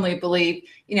 I firmly believe,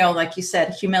 like you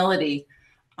said, humility.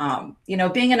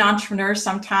 Being an entrepreneur,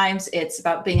 sometimes it's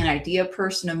about being an idea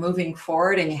person and moving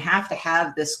forward, and you have to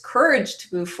have this courage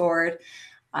to move forward.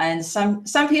 And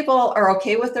some people are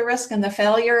okay with the risk and the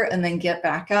failure and then get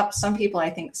back up. Some people,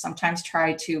 I think, sometimes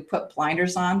try to put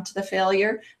blinders on to the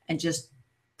failure and just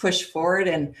push forward.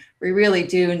 And we really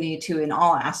do need to, in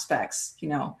all aspects,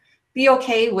 be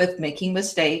okay with making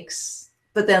mistakes,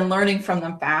 but then learning from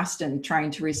them fast and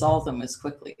trying to resolve them as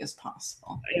quickly as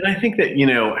possible. And I think that,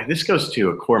 this goes to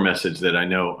a core message that I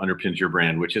know underpins your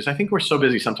brand, which is I think we're so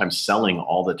busy sometimes selling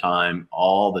all the time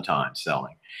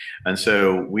selling. And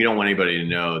so we don't want anybody to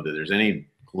know that there's any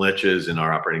glitches in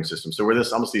our operating system. So we're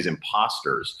almost these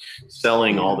imposters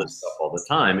selling all this stuff all the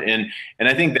time. And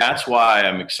I think that's why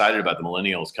I'm excited about the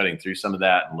millennials cutting through some of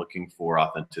that and looking for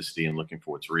authenticity and looking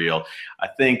for what's real. I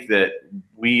think that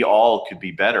we all could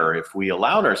be better if we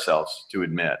allowed ourselves to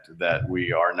admit that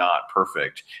we are not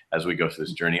perfect as we go through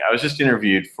this journey. I was just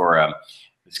interviewed for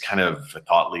this kind of a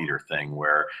thought leader thing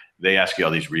where they ask you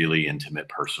all these really intimate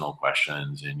personal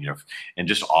questions and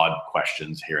just odd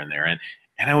questions here and there. And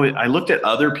I looked at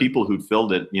other people who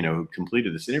filled it, who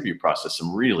completed this interview process,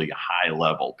 some really high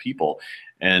level people.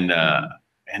 And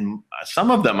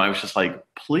some of them I was just like,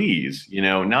 please,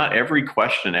 not every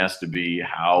question has to be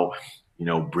how,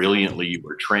 brilliantly you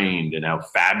were trained and how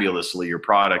fabulously your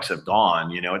products have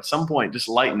gone. At some point, just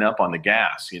lighten up on the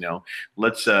gas,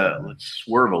 let's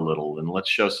swerve a little and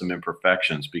let's show some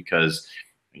imperfections, because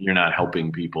you're not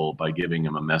helping people by giving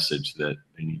them a message that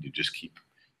they need to just keep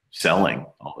selling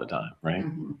all the time, right?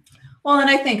 Mm-hmm. Well, and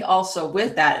I think also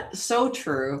with that, so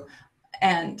true.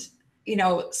 And,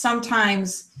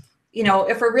 sometimes,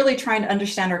 if we're really trying to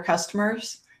understand our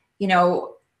customers,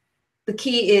 the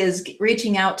key is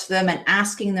reaching out to them and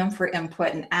asking them for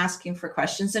input and asking for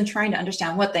questions and trying to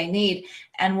understand what they need.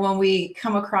 And when we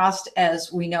come across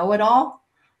as we know it all,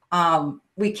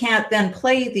 we can't then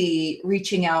play the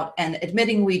reaching out and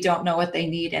admitting we don't know what they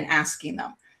need and asking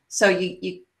them. So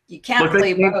you can't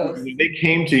play both. They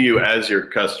came to you as your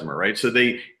customer, right? So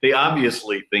they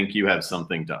obviously think you have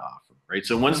something to offer, right?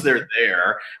 So once they're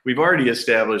there, we've already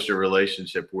established a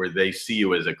relationship where they see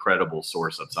you as a credible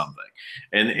source of something.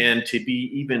 And to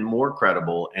be even more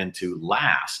credible and to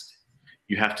last,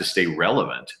 you have to stay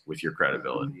relevant with your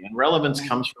credibility. And relevance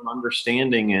comes from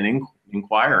understanding and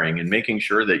inquiring and making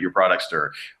sure that your products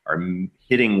are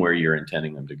hitting where you're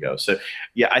intending them to go. So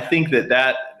yeah, I think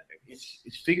that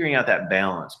it's figuring out that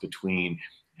balance between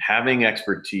having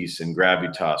expertise and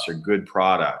gravitas or good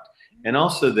product, and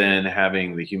also then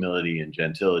having the humility and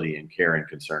gentility and care and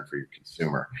concern for your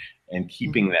consumer, and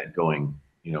keeping that going,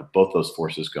 both those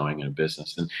forces going in a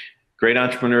business. And great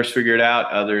entrepreneurs figure it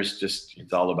out. Others just,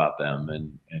 it's all about them.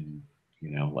 And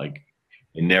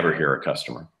they never hear a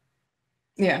customer.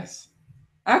 Yes.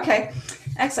 Okay.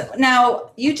 Excellent.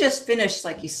 Now you just finished,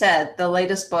 like you said, the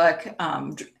latest book,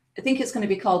 I think it's going to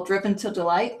be called Driven to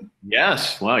Delight.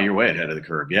 Yes. Wow, you're way ahead of the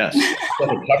curve. Yes.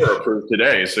 Cover approved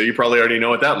today, so you probably already know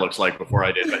what that looks like before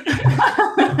I did.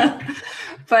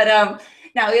 But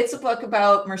now it's a book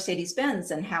about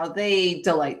Mercedes-Benz and how they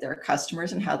delight their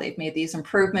customers and how they've made these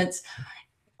improvements.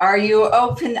 Are you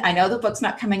open? I know the book's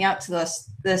not coming out to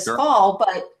this Sure. fall,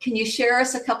 but can you share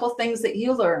us a couple things that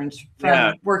you learned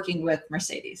from working with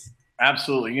Mercedes?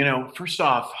 Absolutely. First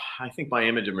off, I think my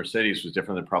image of Mercedes was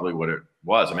different than probably what it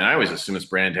was. I mean, I always assumed this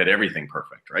brand had everything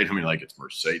perfect, right? I mean, like, it's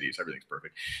Mercedes, everything's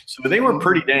perfect. So they were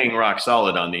pretty dang rock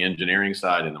solid on the engineering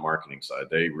side and the marketing side.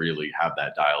 They really have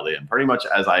that dialed in, pretty much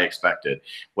as I expected.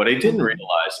 What I didn't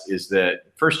realize is that,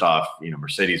 first off,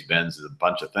 Mercedes-Benz is a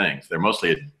bunch of things. They're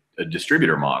mostly a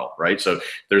distributor model, right? So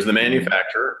there's the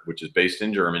manufacturer, which is based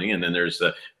in Germany, and then there's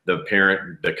the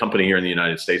parent, the company here in the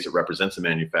United States that represents the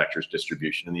manufacturer's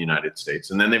distribution in the United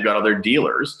States. And then they've got other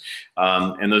dealers,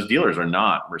 and those dealers are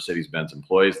not Mercedes-Benz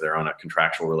employees. They're on a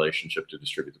contractual relationship to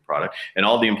distribute the product. And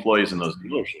all the employees in those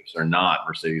dealerships are not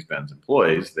Mercedes-Benz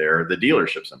employees. They're the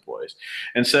dealership's employees.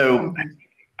 And so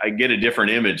I get a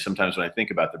different image sometimes when I think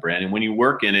about the brand. And when you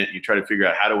work in it, you try to figure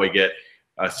out, how do I get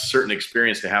a certain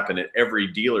experience to happen at every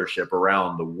dealership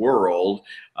around the world,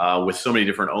 with so many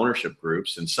different ownership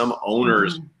groups. And some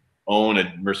owners own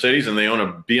a Mercedes and they own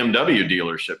a BMW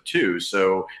dealership too.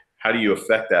 So how do you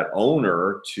affect that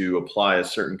owner to apply a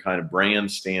certain kind of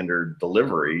brand standard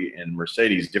delivery in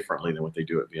Mercedes differently than what they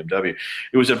do at BMW?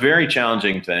 It was a very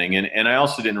challenging thing. And I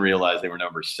also didn't realize they were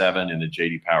number 7 in the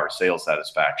J.D. Power sales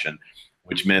satisfaction,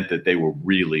 which meant that they were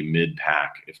really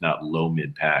mid-pack, if not low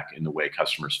mid-pack, in the way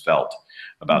customers felt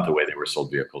about the way they were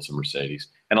sold vehicles in Mercedes.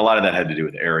 And a lot of that had to do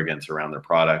with arrogance around their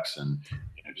products and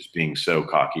just being so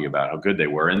cocky about how good they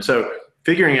were. And so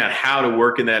figuring out how to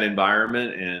work in that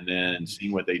environment and then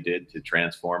seeing what they did to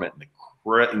transform it, and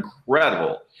the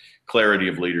incredible clarity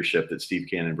of leadership that Steve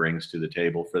Cannon brings to the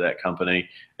table for that company,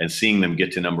 and seeing them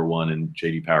get to number 1 in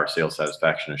J.D. Power sales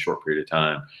satisfaction in a short period of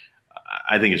time.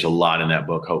 I think there's a lot in that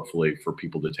book, hopefully, for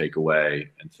people to take away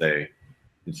and say,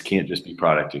 it can't just be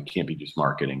product. It can't be just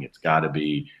marketing. It's got to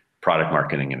be product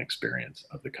marketing and experience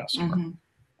of the customer. Mm-hmm.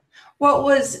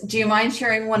 Do you mind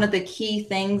sharing one of the key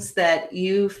things that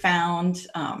you found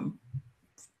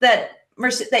that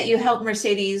you helped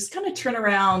Mercedes kind of turn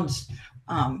around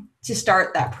to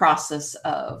start that process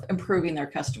of improving their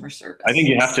customer service? I think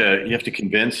you have to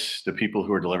convince the people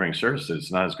who are delivering services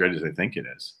it's not as great as they think it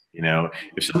is.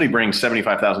 If somebody brings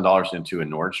 $75,000 into a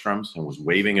Nordstrom's and was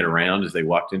waving it around as they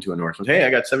walked into a Nordstrom's, hey, I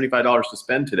got $75 to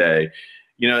spend today.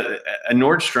 A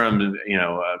Nordstrom,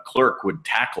 a clerk would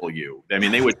tackle you. I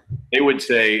mean, they would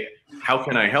say, how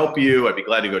can I help you? I'd be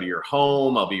glad to go to your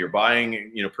home. I'll be your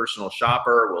buying, personal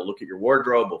shopper. We'll look at your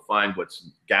wardrobe. We'll find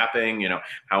what's gapping,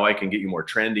 how I can get you more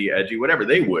trendy, edgy, whatever.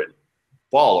 They would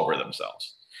fall over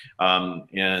themselves.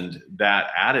 And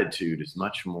that attitude is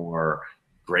much more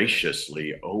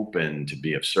graciously open to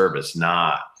be of service,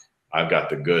 not I've got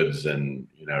the goods and,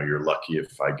 you're lucky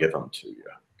if I give them to you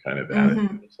kind of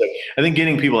attitude. So I think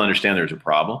getting people to understand there's a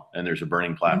problem and there's a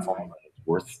burning platform and it's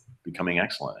worth becoming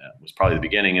excellent at was probably the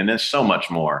beginning. And there's so much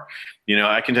more.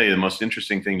 I can tell you the most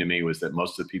interesting thing to me was that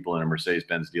most of the people in a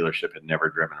Mercedes-Benz dealership had never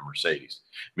driven a Mercedes.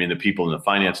 I mean, the people in the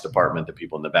finance department, the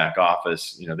people in the back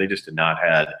office, they just had not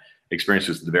had experience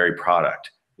with the very product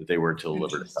that they were to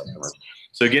deliver to customers.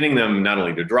 So getting them not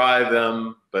only to drive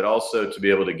them, but also to be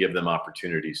able to give them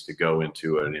opportunities to go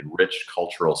into an enriched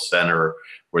cultural center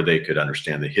where they could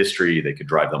understand the history, they could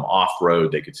drive them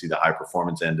off-road, they could see the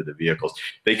high-performance end of the vehicles,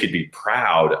 they could be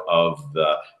proud of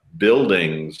the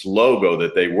building's logo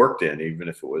that they worked in, even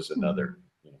if it was another,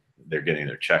 they're getting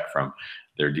their check from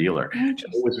their dealer. It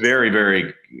was very,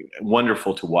 very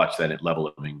wonderful to watch that level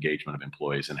of engagement of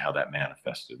employees and how that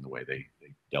manifested in the way they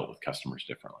dealt with customers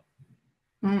differently.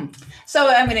 So,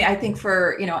 I think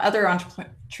for, other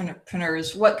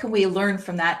entrepreneurs, what can we learn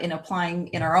from that in applying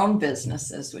in our own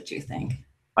businesses, what do you think?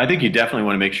 I think you definitely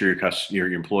want to make sure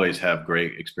your employees have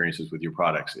great experiences with your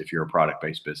products if you're a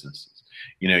product-based business.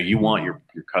 You want your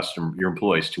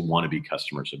employees to want to be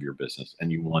customers of your business,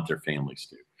 and you want their families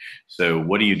to. So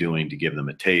what are you doing to give them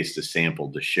a taste, a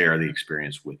sample, to share the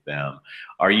experience with them?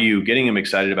 Are you getting them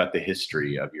excited about the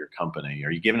history of your company?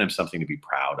 Are you giving them something to be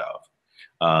proud of?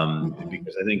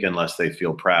 Because I think unless they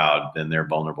feel proud, then they're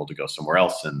vulnerable to go somewhere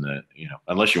else. And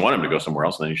unless you want them to go somewhere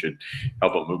else, then you should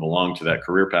help them move along to that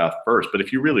career path first. But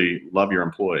if you really love your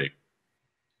employee,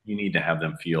 you need to have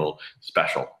them feel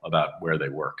special about where they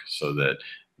work, so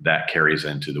that carries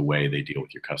into the way they deal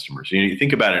with your customers. You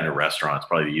think about it in a restaurant, it's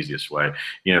probably the easiest way.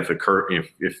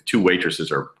 If 2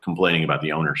 waitresses are complaining about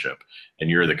the ownership and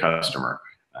you're the customer,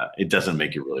 it doesn't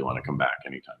make you really want to come back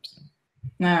anytime soon.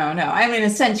 No. In a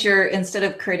sense, instead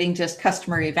of creating just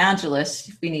customer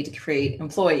evangelists, we need to create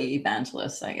employee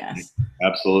evangelists, I guess.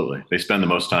 Absolutely. They spend the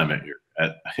most time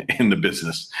in the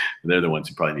business. They're the ones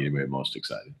who probably need to be most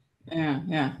excited.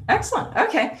 Yeah. Excellent.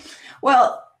 Okay.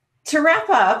 Well, to wrap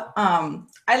up,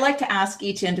 I like to ask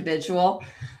each individual,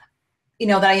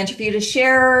 that I interview to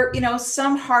share,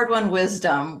 some hard-won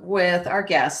wisdom with our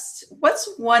guests.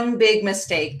 What's one big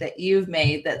mistake that you've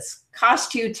made that's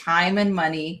cost you time and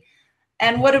money?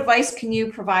 And what advice can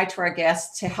you provide to our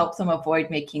guests to help them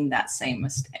avoid making that same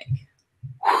mistake?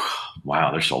 Wow,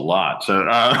 there's a lot. So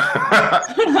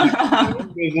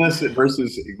business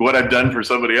versus what I've done for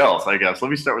somebody else, I guess. Let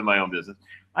me start with my own business.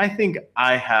 I think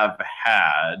I have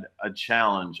had a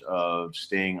challenge of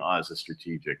staying as a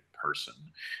strategic person.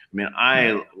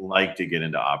 I like to get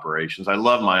into operations. I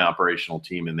love my operational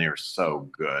team, and they're so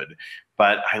good.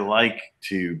 But I like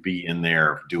to be in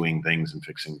there doing things and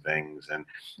fixing things. And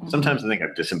sometimes I think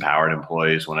I've disempowered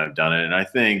employees when I've done it. And I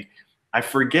think I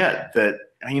forget that,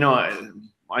 I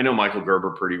know Michael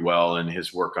Gerber pretty well and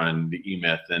his work on the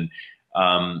E-Myth. And,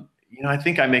 I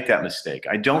think I make that mistake.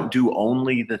 I don't do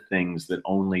only the things that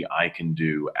only I can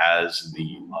do as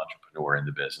the entrepreneur in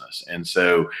the business. And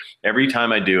so every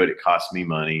time I do it, it costs me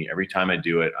money. Every time I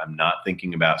do it, I'm not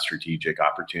thinking about strategic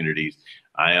opportunities.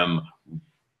 I am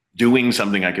doing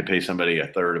something I could pay somebody a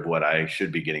third of what I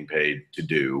should be getting paid to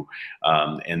do.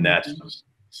 And that's just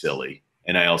silly.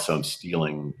 And I also am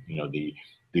stealing,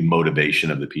 the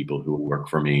motivation of the people who work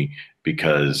for me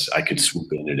because I could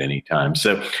swoop in at any time.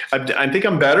 So I think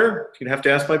I'm better. You'd have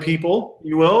to ask my people,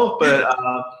 you will,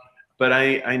 but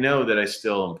I know that I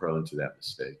still am prone to that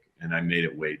mistake, and I made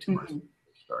it way too much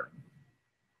starting.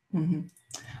 Mm-hmm.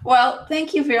 Well,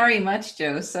 thank you very much,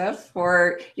 Joseph,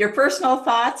 for your personal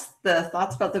thoughts, the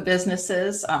thoughts about the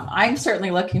businesses. I'm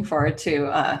certainly looking forward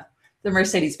to the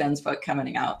Mercedes-Benz book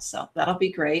coming out, so that'll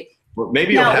be great. Well,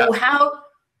 maybe you'll have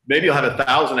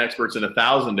 1,000 experts in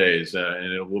 1,000 days,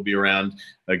 and it will be around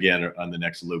again on the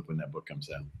next loop when that book comes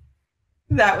out.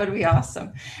 That would be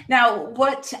awesome. Now,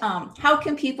 how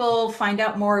can people find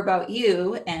out more about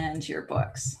you and your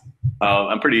books?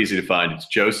 I'm pretty easy to find. It's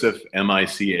Joseph,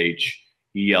 Michelli.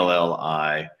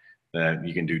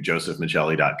 You can do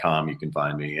josephmichelli.com. You can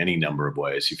find me any number of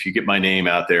ways. If you get my name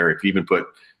out there, if you even put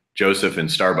Joseph in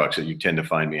Starbucks, you tend to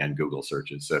find me on Google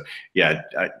searches. So yeah,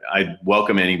 I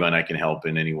welcome anyone I can help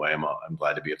in any way. I'm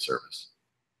glad to be of service.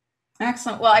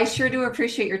 Excellent. Well, I sure do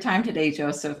appreciate your time today,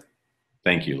 Joseph.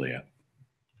 Thank you, Leah.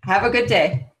 Have a good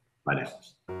day. Bye now.